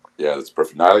perfect. Yeah, that's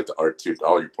perfect. Now I like the art too.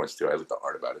 All your points too. I like the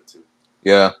art about it too.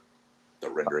 Yeah. The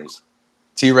renderings.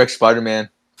 T-Rex Spider-Man.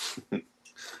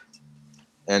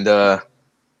 And I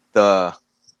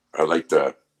like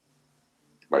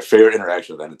my favorite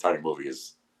interaction of that entire movie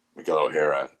is Miguel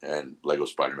O'Hara and Lego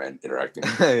Spider-Man interacting.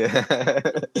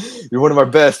 You're one of our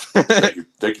best. Thank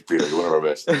you, Peter. You're one of our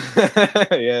best.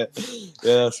 yeah,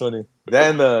 that's funny.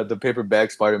 That and the paper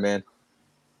bag Spider-Man.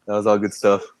 That was all good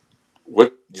stuff.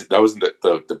 What that was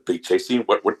the big chase scene?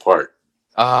 What part?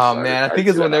 Oh man, I think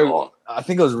it's when I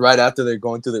think it was right after they're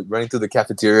running through the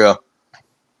cafeteria.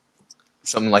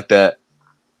 Something like that.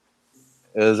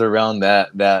 It was around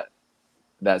that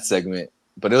segment.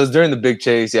 But it was during the big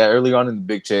chase, yeah, early on in the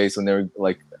big chase when they were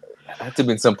like had to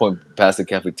be at some point past the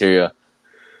cafeteria.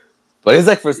 But it's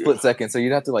like for a split second, so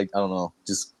you'd have to like, I don't know,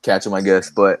 just catch them, I guess.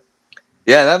 But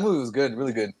yeah, that movie was good,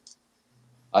 really good.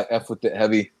 I F with it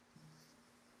heavy.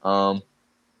 I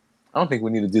don't think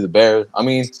we need to do the Bear. I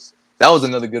mean, that was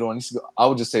another good one. I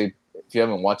would just say if you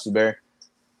haven't watched the Bear,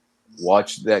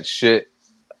 watch that shit.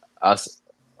 That's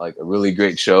like a really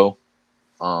great show.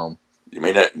 You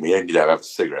may need to have a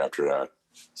cigarette after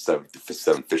seven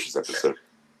fishes episode,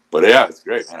 but yeah, it's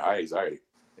great, man. High anxiety.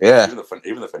 Yeah,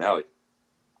 even the finale.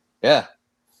 Yeah,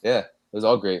 it was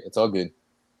all great. It's all good.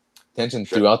 Tension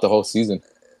throughout the whole season.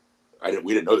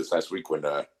 We didn't know this last week when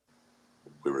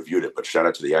we reviewed it, but shout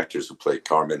out to the actors who played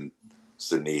Carmen,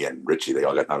 Sydney, and Richie. They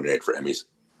all got nominated for Emmys.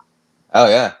 Oh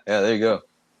yeah, there you go.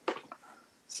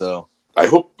 So I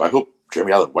hope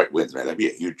Jeremy Allen White wins, man. That'd be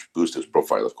a huge boost to his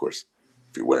profile, of course,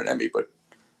 if you win an Emmy. But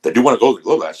they do want to Golden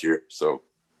Globe last year, so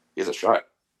he has a shot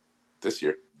this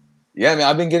year. Yeah, man,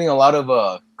 I've been getting a lot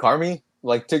of Carmi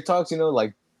like TikToks,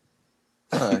 like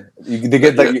they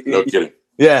get like no kidding.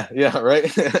 Yeah,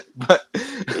 right. but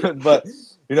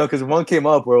because one came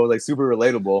up where it was like super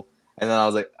relatable, and then I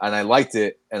was like, and I liked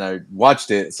it, and I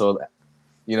watched it, so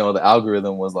the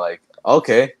algorithm was like,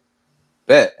 okay,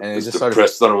 bet, and it just started.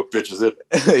 Press son of a bitch, is it?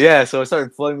 Yeah, so it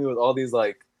started flooding me with all these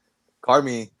like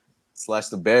Carmi /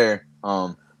 the Bear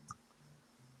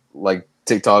like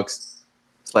TikToks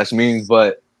 / memes,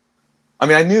 but I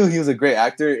mean, I knew he was a great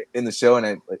actor in the show,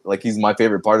 and like he's my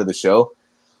favorite part of the show.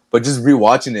 But just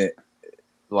rewatching it,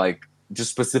 like just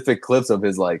specific clips of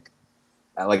his like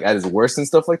at his worst and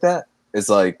stuff like that, it's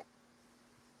like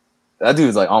that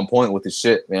dude's like on point with his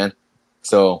shit, man.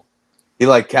 So he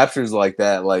like captures like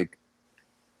that, like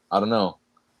I don't know,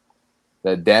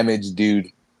 that damaged dude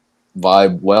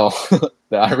vibe well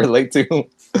that I relate to.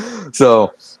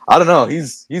 So I don't know,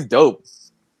 he's dope.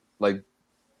 Like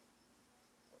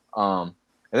and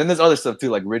then there's other stuff too,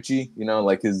 like Richie,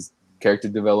 like his character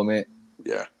development.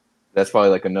 Yeah, that's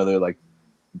probably like another like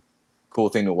cool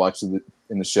thing to watch in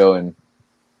the show, and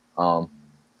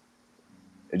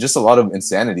just a lot of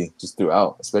insanity just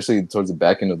throughout, especially towards the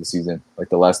back end of the season, like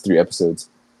the last 3 episodes.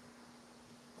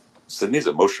 Sydney's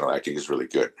emotional acting is really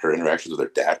good. Her interactions with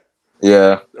her dad,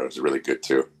 that was really good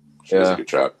too. She does a good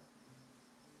job.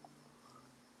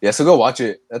 Yeah, so go watch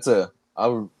it. I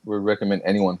would recommend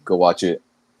anyone go watch it.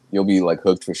 You'll be like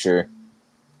hooked for sure.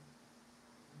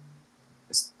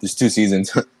 There's 2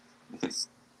 seasons.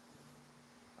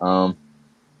 I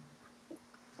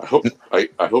hope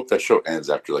that show ends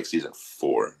after like season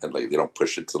 4, and like they don't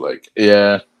push it to like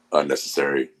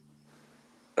unnecessary.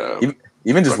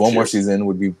 Even just one more season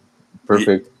would be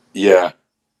perfect. Yeah.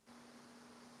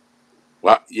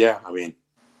 Well, yeah. I mean,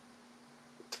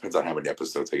 it depends on how many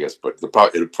episodes, I guess, but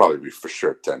it'll probably be for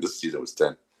sure 10. This season was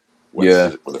 10. When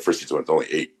the first season was only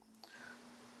 8.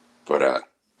 But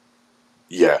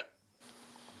yeah.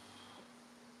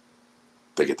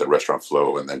 They get the restaurant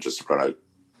flow and then just run a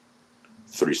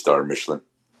 3-star Michelin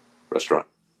restaurant.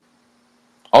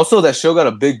 Also, that show got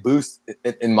a big boost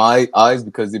in my eyes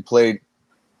because they played,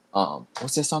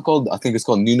 what's that song called? I think it's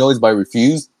called New Noise by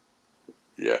Refused.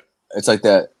 Yeah. It's like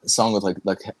that song with like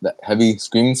that heavy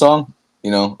screaming song.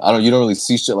 You don't really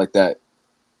see shit like that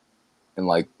in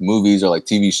like movies or like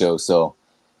TV shows. So,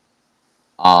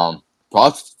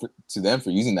 props to them for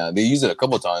using that. They use it a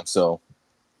couple of times. So,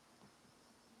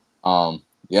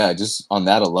 yeah, just on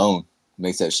that alone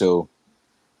makes that show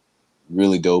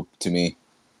really dope to me.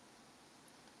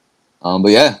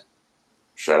 But yeah,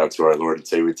 Shout out to our Lord and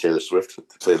Savior Taylor Swift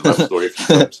to play the love story a few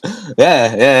times.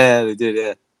 Yeah, they did.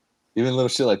 Yeah, even little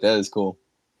shit like that is cool.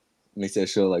 Makes that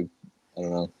show like, I don't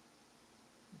know,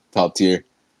 top tier.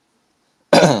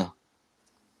 Yeah.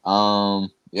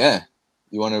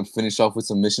 You want to finish off with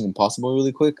some Mission Impossible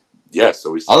really quick? Yeah,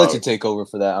 so we I'll let saw you take over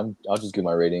for that. I'll just give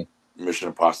my rating. Mission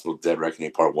Impossible: Dead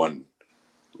Reckoning Part 1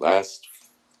 last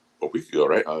a week ago,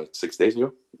 right? 6 days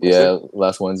ago. Yeah,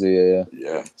 last Wednesday.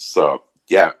 Yeah. So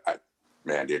yeah,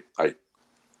 man, dude,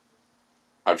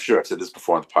 I'm sure I've said this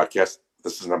before on the podcast.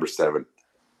 This is number 7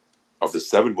 of the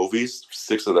 7 movies.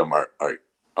 6 of them are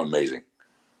amazing,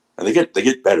 and they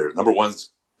get better. Number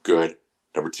 1's good.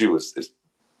 Number 2 is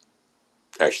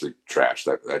actually trash.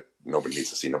 That nobody needs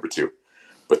to see number 2.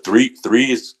 But three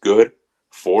is good.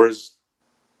 4 is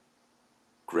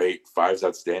great. 5 is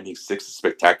outstanding. 6 is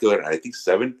spectacular, and I think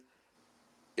 7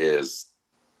 is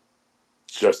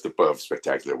just above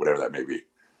spectacular, whatever that may be.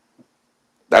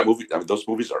 That movie, those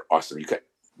movies are awesome.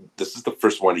 This is the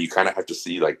first one you kind of have to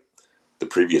see like the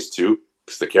previous 2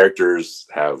 because the characters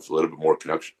have a little bit more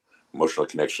emotional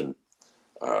connection.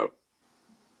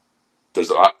 There's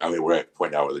a lot. I mean, we're at a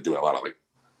point now where they're doing a lot of like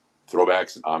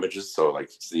throwbacks and homages. So like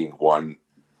seeing one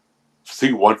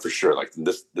for sure. Like in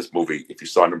this movie, if you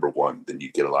saw number 1, then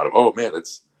you get a lot of, oh man,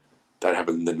 that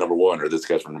happened in the number 1, or this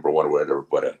guy's from number 1 or whatever.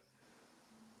 But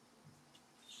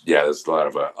yeah, there's a lot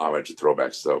of homage and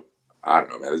throwbacks. So I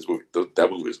don't know, man. That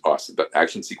movie is awesome. The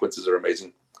action sequences are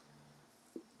amazing.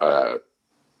 Out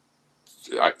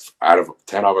of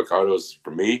 10 avocados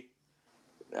for me,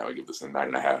 now I give this a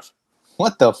 9.5.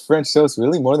 What the French toast?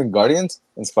 Really more than Guardians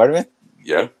and Spider-Man?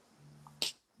 Yeah,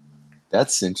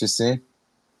 that's interesting.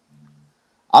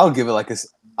 I'll give it like a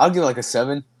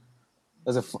 7. It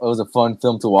was a fun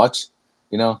film to watch.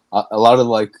 You know, a lot of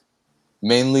like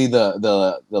mainly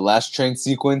the last train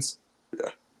sequence.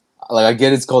 Yeah. Like I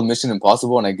get it's called Mission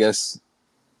Impossible, and I guess,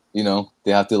 you know,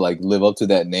 they have to like live up to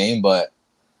that name, but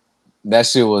that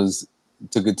shit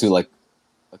took it to like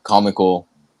a comical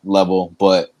level.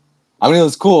 But I mean, it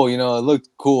was cool. You know, it looked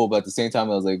cool, but at the same time,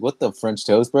 I was like, "What the French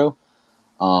toast, bro?"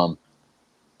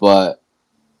 But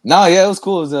no, yeah, it was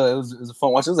cool. It was a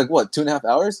fun watch. It was like what, 2.5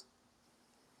 hours?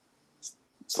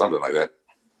 Something like that.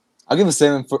 I'll give it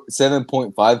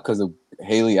 7.5 because of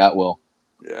Haley Atwell.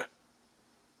 Yeah.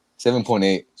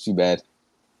 7.8. She bad.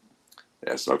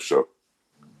 Yeah, smoke show.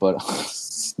 But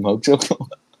smoke show.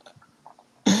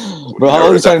 Bro, how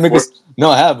old are you trying to make us? No,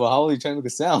 I have. But how old are you trying to make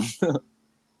a sound? You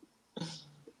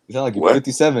sound like you're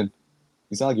 57.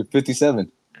 You sound like you're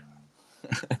 57.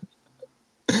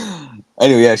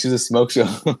 Anyway, yeah, she's a smoke show.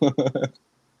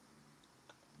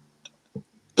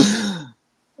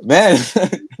 Man,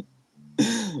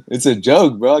 it's a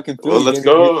joke, bro. I can feel. Well, let's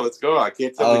go. I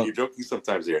can't tell that you're joking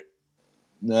sometimes here.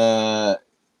 No,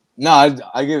 I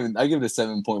give it a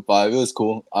 7.5. It was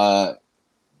cool.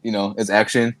 You know, it's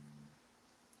action.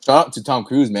 Shout out to Tom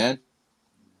Cruise, man.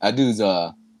 That dude's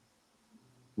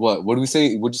what do we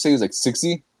say? What'd you say? He was like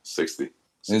 60? 60.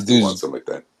 This dude's something like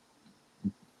that.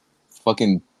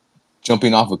 Fucking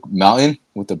jumping off a mountain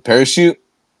with a parachute,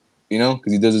 you know,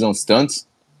 because he does his own stunts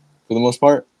for the most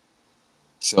part.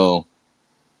 So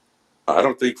I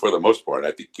don't think for the most part.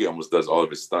 I think he almost does all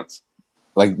of his stunts.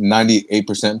 Like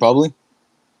 98% probably.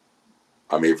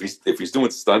 I mean, if he's doing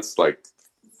stunts like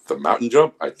the mountain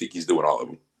jump, I think he's doing all of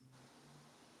them.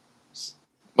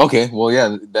 Okay, well,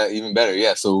 yeah, that even better.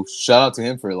 Yeah, so shout out to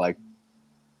him for like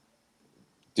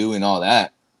doing all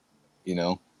that. You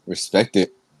know, respect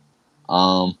it.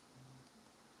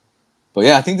 But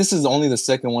yeah, I think this is only the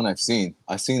second one I've seen.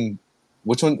 I've seen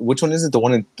which one is it? The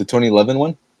one in the 2011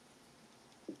 one?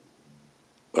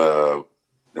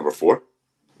 Number 4.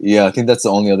 Yeah, I think that's the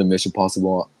only other Mission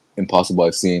Impossible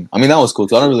I've seen. I mean, that was cool.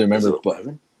 So I don't really remember. But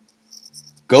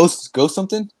Ghost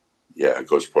something? Yeah,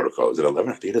 Ghost Protocol. Is it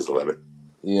 11? I think it is 11.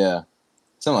 Yeah,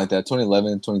 something like that.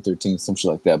 2011, 2013, some shit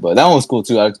like that. But that one was cool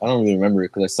too. I don't really remember it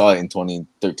because I saw it in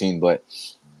 2013. But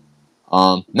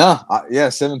yeah,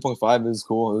 7.5 is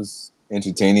cool. It was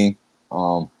entertaining.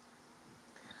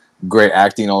 Great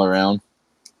acting all around.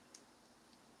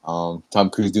 Tom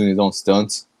Cruise doing his own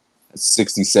stunts at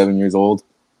 67 years old.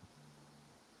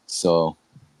 So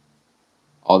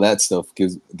all that stuff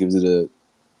gives it a.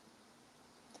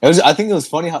 I think it was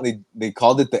funny how they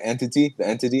called it the entity.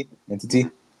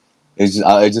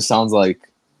 It just sounds like,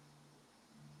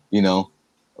 you know,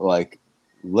 like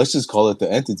let's just call it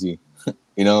the entity.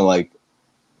 You know, like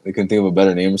they couldn't think of a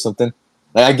better name or something.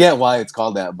 Like I get why it's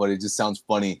called that, but it just sounds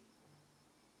funny.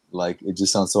 Like it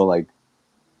just sounds so like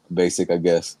basic, I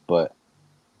guess. But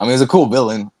I mean, it's a cool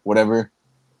villain, whatever.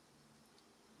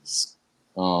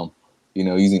 You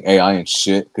know, using AI and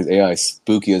shit because AI is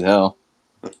spooky as hell.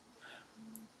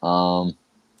 But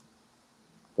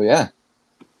yeah,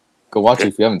 go watch it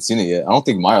if you haven't seen it yet. I don't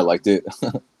think Maya liked it.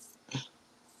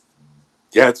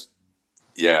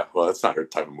 Yeah, well, that's not her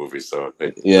type of movie, so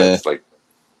Yeah. that's like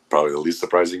probably the least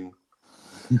surprising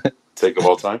take of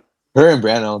all time. Her and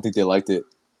Brandon, I don't think they liked it.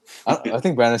 I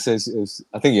think Brandon says it was,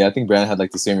 I think Brandon had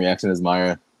like the same reaction as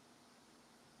Myra.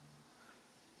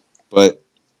 But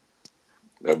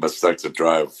It must suck to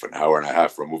drive an hour and a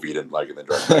half for a movie you didn't like and then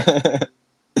drive back.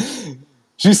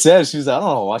 she said, she was like, I don't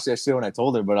know how to watch that shit when I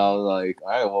told her, but I was like, all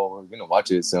right, well, we're gonna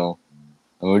watch it. So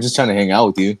I mean, we're just trying to hang out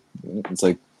with you. It's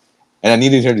like, and I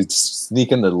needed her to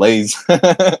sneak in the Lay's.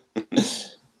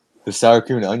 The sour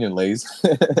cream and onion Lay's.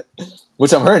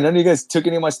 Which I'm hearing none of you guys took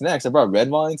any of my snacks. I brought red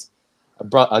wines.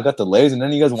 I got the Lay's, and none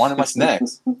of you guys wanted my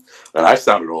snacks. And I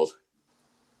sounded old.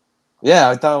 Yeah,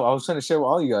 I thought I was trying to share with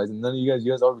all you guys, and none of you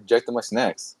guys all rejected my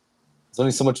snacks. There's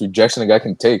only so much rejection a guy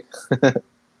can take.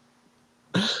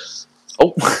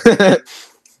 Oh.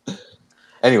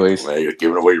 Anyways. Man, you're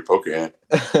giving away your poker hand.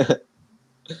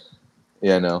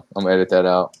 Yeah, no, I'm gonna edit that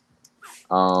out.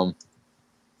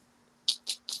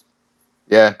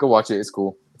 Yeah, go watch it. It's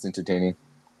cool. It's entertaining.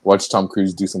 Watch Tom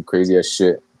Cruise do some crazy ass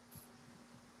shit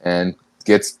and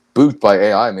gets spooked by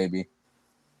AI. Maybe.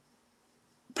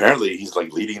 Apparently, he's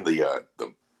like leading the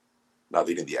not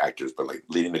leading the actors, but like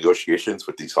leading negotiations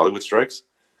with these Hollywood strikes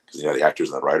because the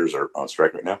actors and the writers are on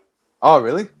strike right now. Oh,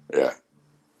 really? Yeah.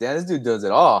 Damn, this dude does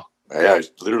it all. Yeah,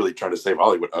 he's literally trying to save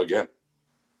Hollywood again.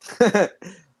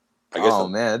 Oh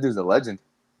man, that dude's a legend.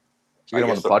 Should get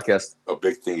him on the podcast. A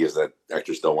big thing is that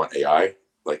actors don't want AI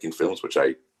like in films, which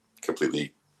I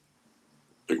completely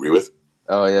agree with.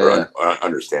 Oh yeah, or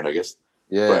understand, I guess.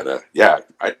 Yeah, but yeah,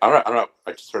 I don't know.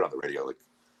 I just heard on the radio like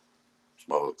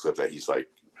small clip that he's like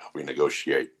helping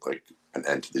negotiate like an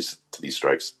end to these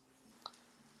strikes.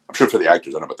 I'm sure for the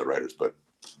actors, I don't know about the writers, but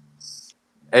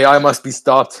AI must be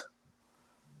stopped.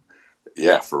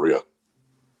 Yeah, for real.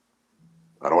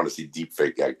 I don't want to see deep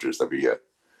fake actors. That'd be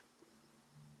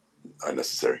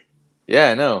unnecessary. Yeah,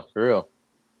 I know, for real.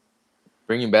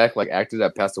 Bringing back like actors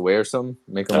that passed away or something,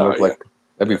 make them look like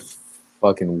that'd be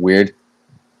fucking weird.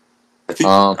 I think.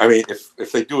 I mean,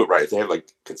 if they do it right, if they have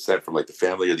like consent from like the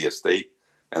family or the estate,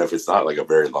 and if it's not like a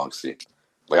very long scene,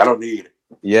 like I don't need.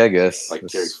 Yeah, I guess like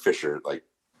Carrie Fisher, like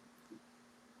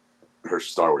her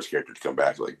Star Wars character to come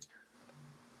back, like.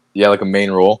 Yeah, like a main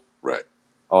role. Right.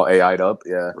 All AI'd up,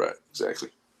 yeah. Right, exactly.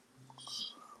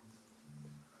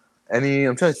 I'm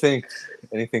trying to think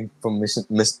anything from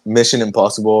Mission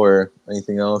Impossible or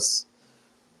anything else.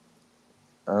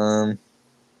 Honestly,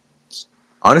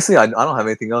 I don't have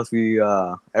anything else. We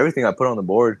everything I put on the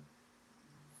board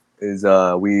is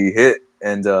we hit,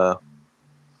 and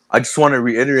I just want to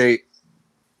reiterate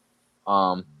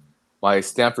my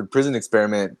Stanford prison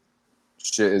experiment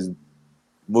shit is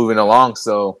moving along,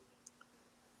 so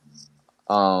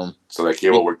that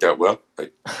cable worked out well.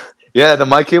 Like, yeah, the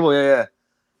mic cable, yeah.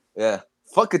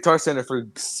 Fuck Guitar Center for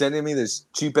sending me this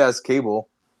cheap ass cable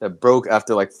that broke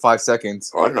after like 5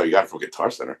 seconds. Oh, I didn't know you got it from Guitar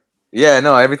Center. Yeah,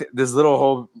 no, everything. This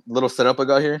little setup I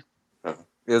got here, it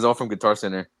was all from Guitar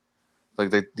Center.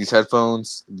 Like these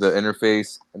headphones, the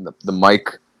interface, and the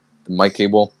mic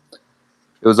cable.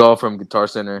 It was all from Guitar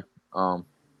Center.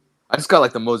 I just got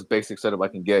like the most basic setup I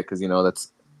can get because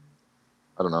that's,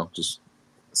 I don't know, just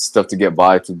stuff to get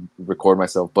by to record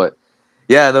myself. But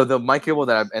yeah, the mic cable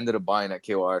that I ended up buying at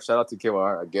KOR. Shout out to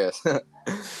KOR, I guess.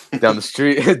 down the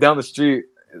street.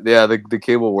 Yeah, the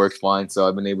cable works fine, so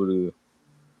I've been able to,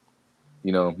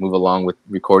 move along with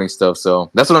recording stuff.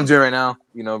 So that's what I'm doing right now.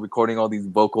 Recording all these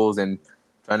vocals and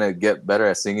trying to get better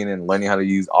at singing and learning how to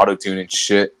use auto-tune and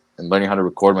shit and learning how to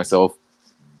record myself.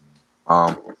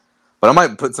 But I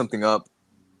might put something up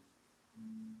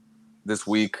this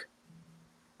week.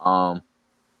 I'm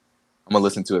gonna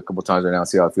listen to it a couple times right now,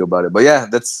 see how I feel about it. But yeah,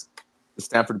 that's the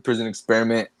Stanford Prison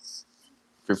Experiment.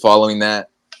 If you're following that,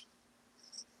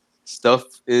 stuff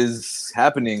is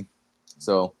happening.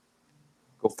 So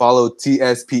go follow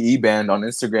TSPE Band on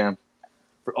Instagram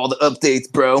for all the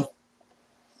updates, bro.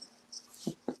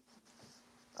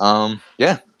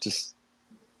 Yeah, just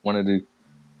wanted to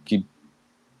keep,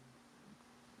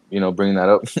 bringing that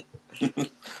up.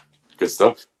 Good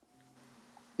stuff.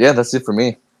 Yeah, that's it for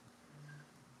me.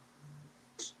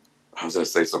 I was going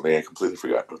to say something I completely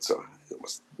forgot, so it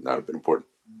must not have been important.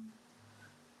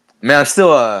 Man, I'm still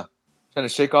trying to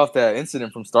shake off that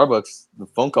incident from Starbucks, the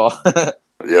phone call.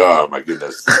 Yeah, my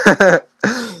goodness.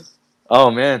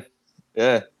 Oh, man.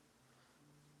 Yeah.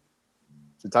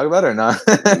 Should we talk about it or not?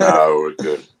 No, we're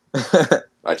good.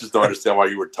 I just don't understand why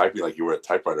you were typing like you were a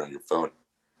typewriter on your phone.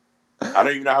 I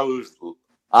don't even know how it was.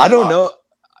 I don't know.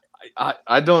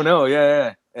 I don't know.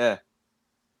 Yeah.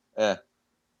 Yeah.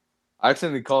 I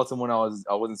accidentally called someone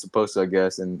I wasn't supposed to, I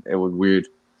guess, and it was weird.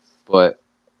 But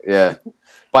yeah.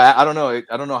 But I don't know.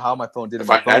 I don't know how my phone did it. If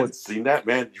My I phone hadn't was seen that,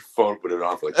 man, your phone would have been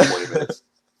on for like 20 minutes.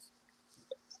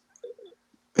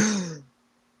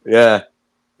 Yeah.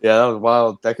 Yeah, that was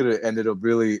wild. That could have ended up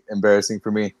really embarrassing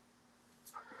for me.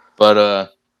 But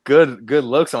good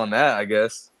looks on that, I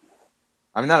guess.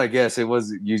 I mean, not I guess it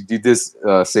was you did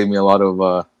save me a lot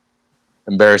of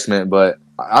embarrassment, but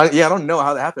I don't know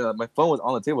how that happened. Like, my phone was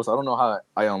on the table, so I don't know how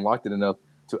I unlocked it enough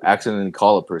to accidentally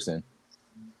call a person.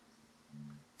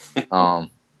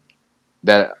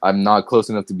 That I'm not close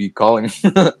enough to be calling.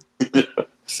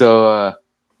 So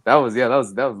that was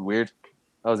weird.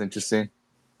 That was interesting.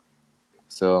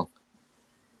 So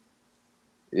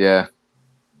yeah,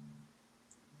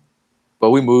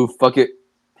 but we move. Fuck it.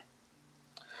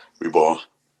 We ball.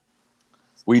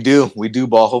 We do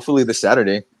ball. Hopefully this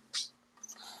Saturday.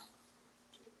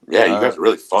 Yeah, you guys are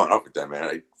really falling off with that,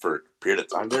 man. For a period of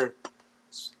time there,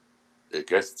 I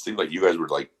guess it seemed like you guys were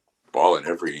like balling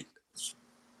every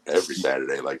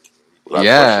Saturday, like without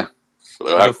Yeah. question.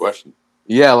 Without question.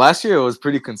 Yeah, last year it was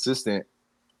pretty consistent.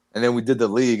 And then we did the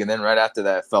league, and then right after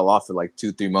that, it fell off for like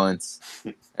 2-3 months.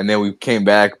 And then we came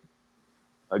back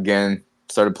again,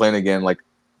 started playing again. Like,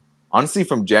 honestly,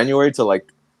 from January to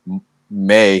like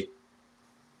May,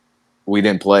 we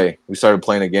didn't play. We started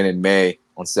playing again in May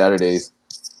on Saturdays.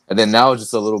 And then now it's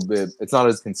just a little bit, it's not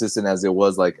as consistent as it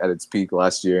was like at its peak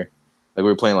last year. Like, we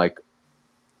were playing like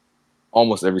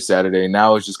almost every Saturday.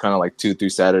 Now it's just kind of like 2-3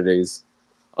 Saturdays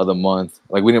of the month.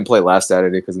 Like, we didn't play last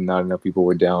Saturday because not enough people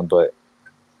were down, but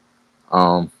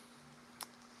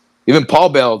even Paul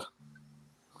bailed.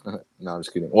 No, I'm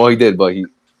just kidding. Well, he did, but he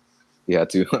had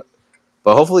to.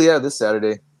 But hopefully, yeah, this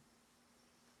Saturday.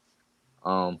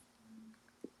 I've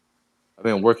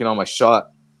been working on my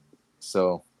shot,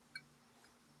 so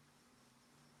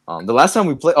the last time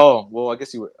we played. Oh, well, I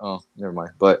guess you were. Oh, never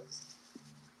mind. But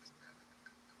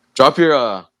drop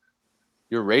your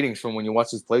ratings from when you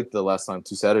watched us play the last time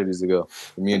 2 Saturdays ago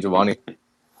for me and Giovanni.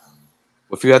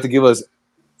 If you had to give us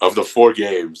Of the 4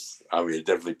 games, I mean, it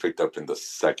definitely picked up in the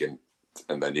second,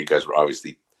 and then you guys were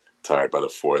obviously tired by the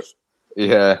fourth.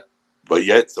 Yeah. But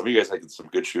yet, some of you guys had some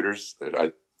good shooters.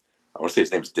 I want to say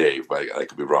his name's Dave, but I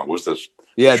could be wrong. What's the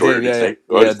shorter Dave, name?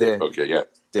 yeah, Dave. Okay, yeah.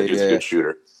 Dave, He was a good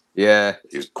shooter. Yeah.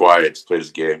 He was quiet, just played his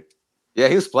game. Yeah,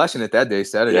 he was splashing it that day,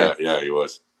 Saturday. Yeah, he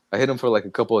was. I hit him for like a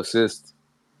couple assists.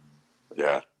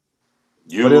 Yeah.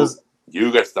 But it was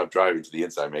You got to stop driving to the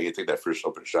inside, man. You take that first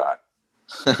open shot.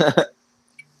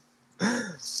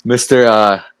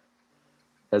 Mr.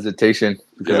 Hesitation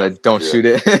because I don't shoot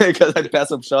it because I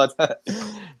pass up shots.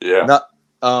 Yeah. Not,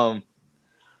 I'm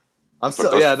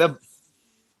still that.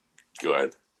 Go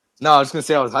ahead. No, I was gonna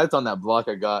say I was hyped on that block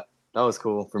I got. That was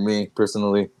cool for me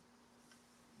personally.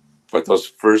 But those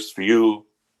first few,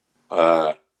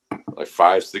 like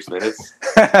 5-6 minutes,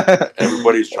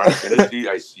 everybody's trying to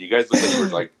finish. You guys look like you were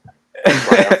like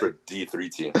trying out for a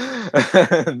D3 team.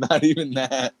 Not even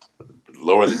that.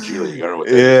 Lower than G League. I don't know what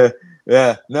that is.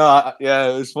 Yeah. No,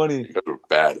 it was funny. You guys were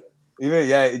bad.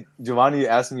 Even Giovanni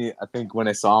asked me, I think when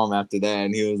I saw him after that,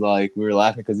 and he was like, we were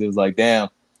laughing because he was like, damn.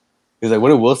 He was like, what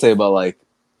did Will say about like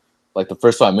the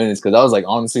first 5 minutes? Because that was like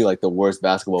honestly like the worst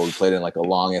basketball we played in like a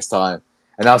longest time.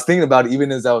 And I was thinking about it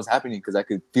even as that was happening because I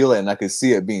could feel it and I could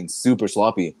see it being super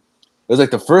sloppy. It was like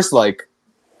the first like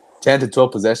 10 to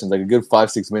 12 possessions, like a good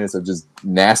 5-6 minutes of just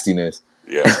nastiness.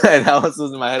 Yeah. And I was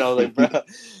in my head, I was like, bro.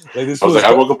 Like,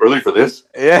 I woke up early for this.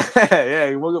 Yeah,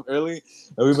 he woke up early,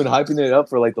 and we've been hyping it up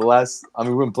for like the last. I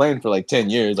mean, we've been playing for like 10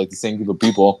 years, like the same group of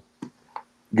people,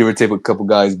 give or take a couple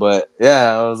guys. But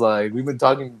yeah, I was like, we've been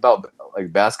talking about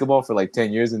like basketball for like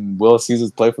 10 years, and Will sees us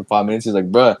play for 5 minutes. He's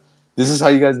like, bro, this is how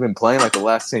you guys have been playing like the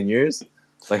last 10 years.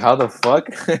 Like, how the fuck?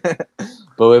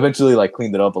 But we eventually like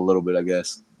cleaned it up a little bit, I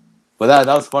guess. But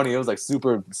that was funny. It was like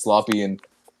super sloppy, and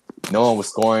no one was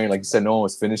scoring. Like you said, no one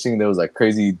was finishing. There was like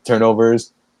crazy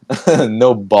turnovers.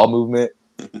 No ball movement.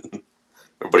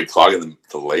 Everybody clogging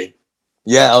the lane.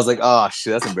 Yeah, I was like, oh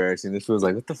shit, that's embarrassing. This was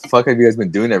like, what the fuck have you guys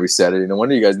been doing every Saturday? No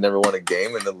wonder you guys never won a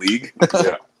game in the league.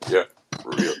 yeah, for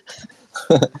real.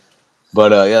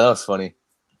 But yeah, that was funny.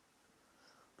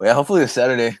 But yeah, hopefully this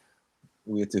Saturday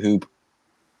we get to hoop.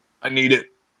 I need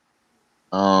it.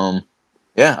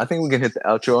 Yeah, I think we can hit the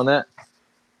outro on that.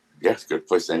 Yeah, it's a good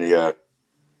place. Any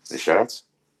shout outs?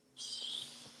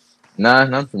 Nah,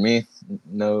 none for me.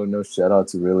 No shout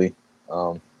outs really.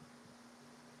 Nah,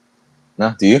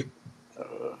 do you?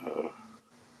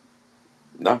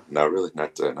 No, not really.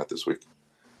 Not this week.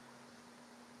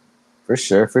 For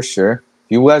sure. If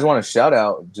you guys want to shout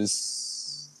out,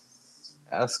 just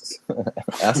ask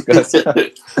ask us.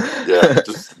 Yeah,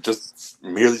 just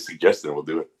merely suggesting we'll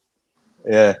do it.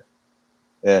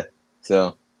 Yeah.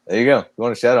 So there you go. You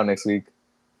want a shout out next week?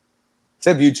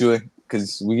 Except you, Chewy,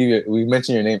 because we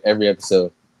mention your name every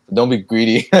episode. So don't be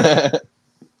greedy. All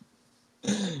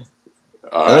right.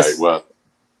 Unless, Well,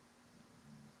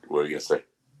 what are you gonna say?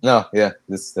 no, yeah,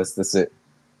 that's it.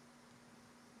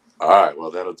 All right. Well,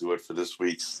 that'll do it for this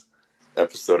week's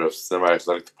episode of Semi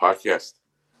Athletic the Podcast.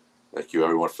 Thank you,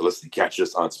 everyone, for listening. Catch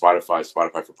us on Spotify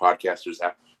for podcasters,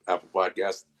 Apple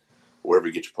Podcasts, wherever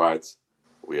you get your pods.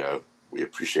 We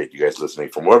appreciate you guys listening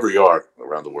from wherever you are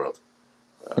around the world.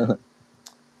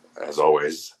 As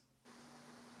always,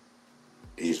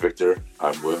 he's Victor.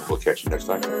 I'm Will. We'll catch you next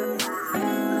time.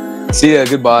 See ya.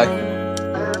 Goodbye.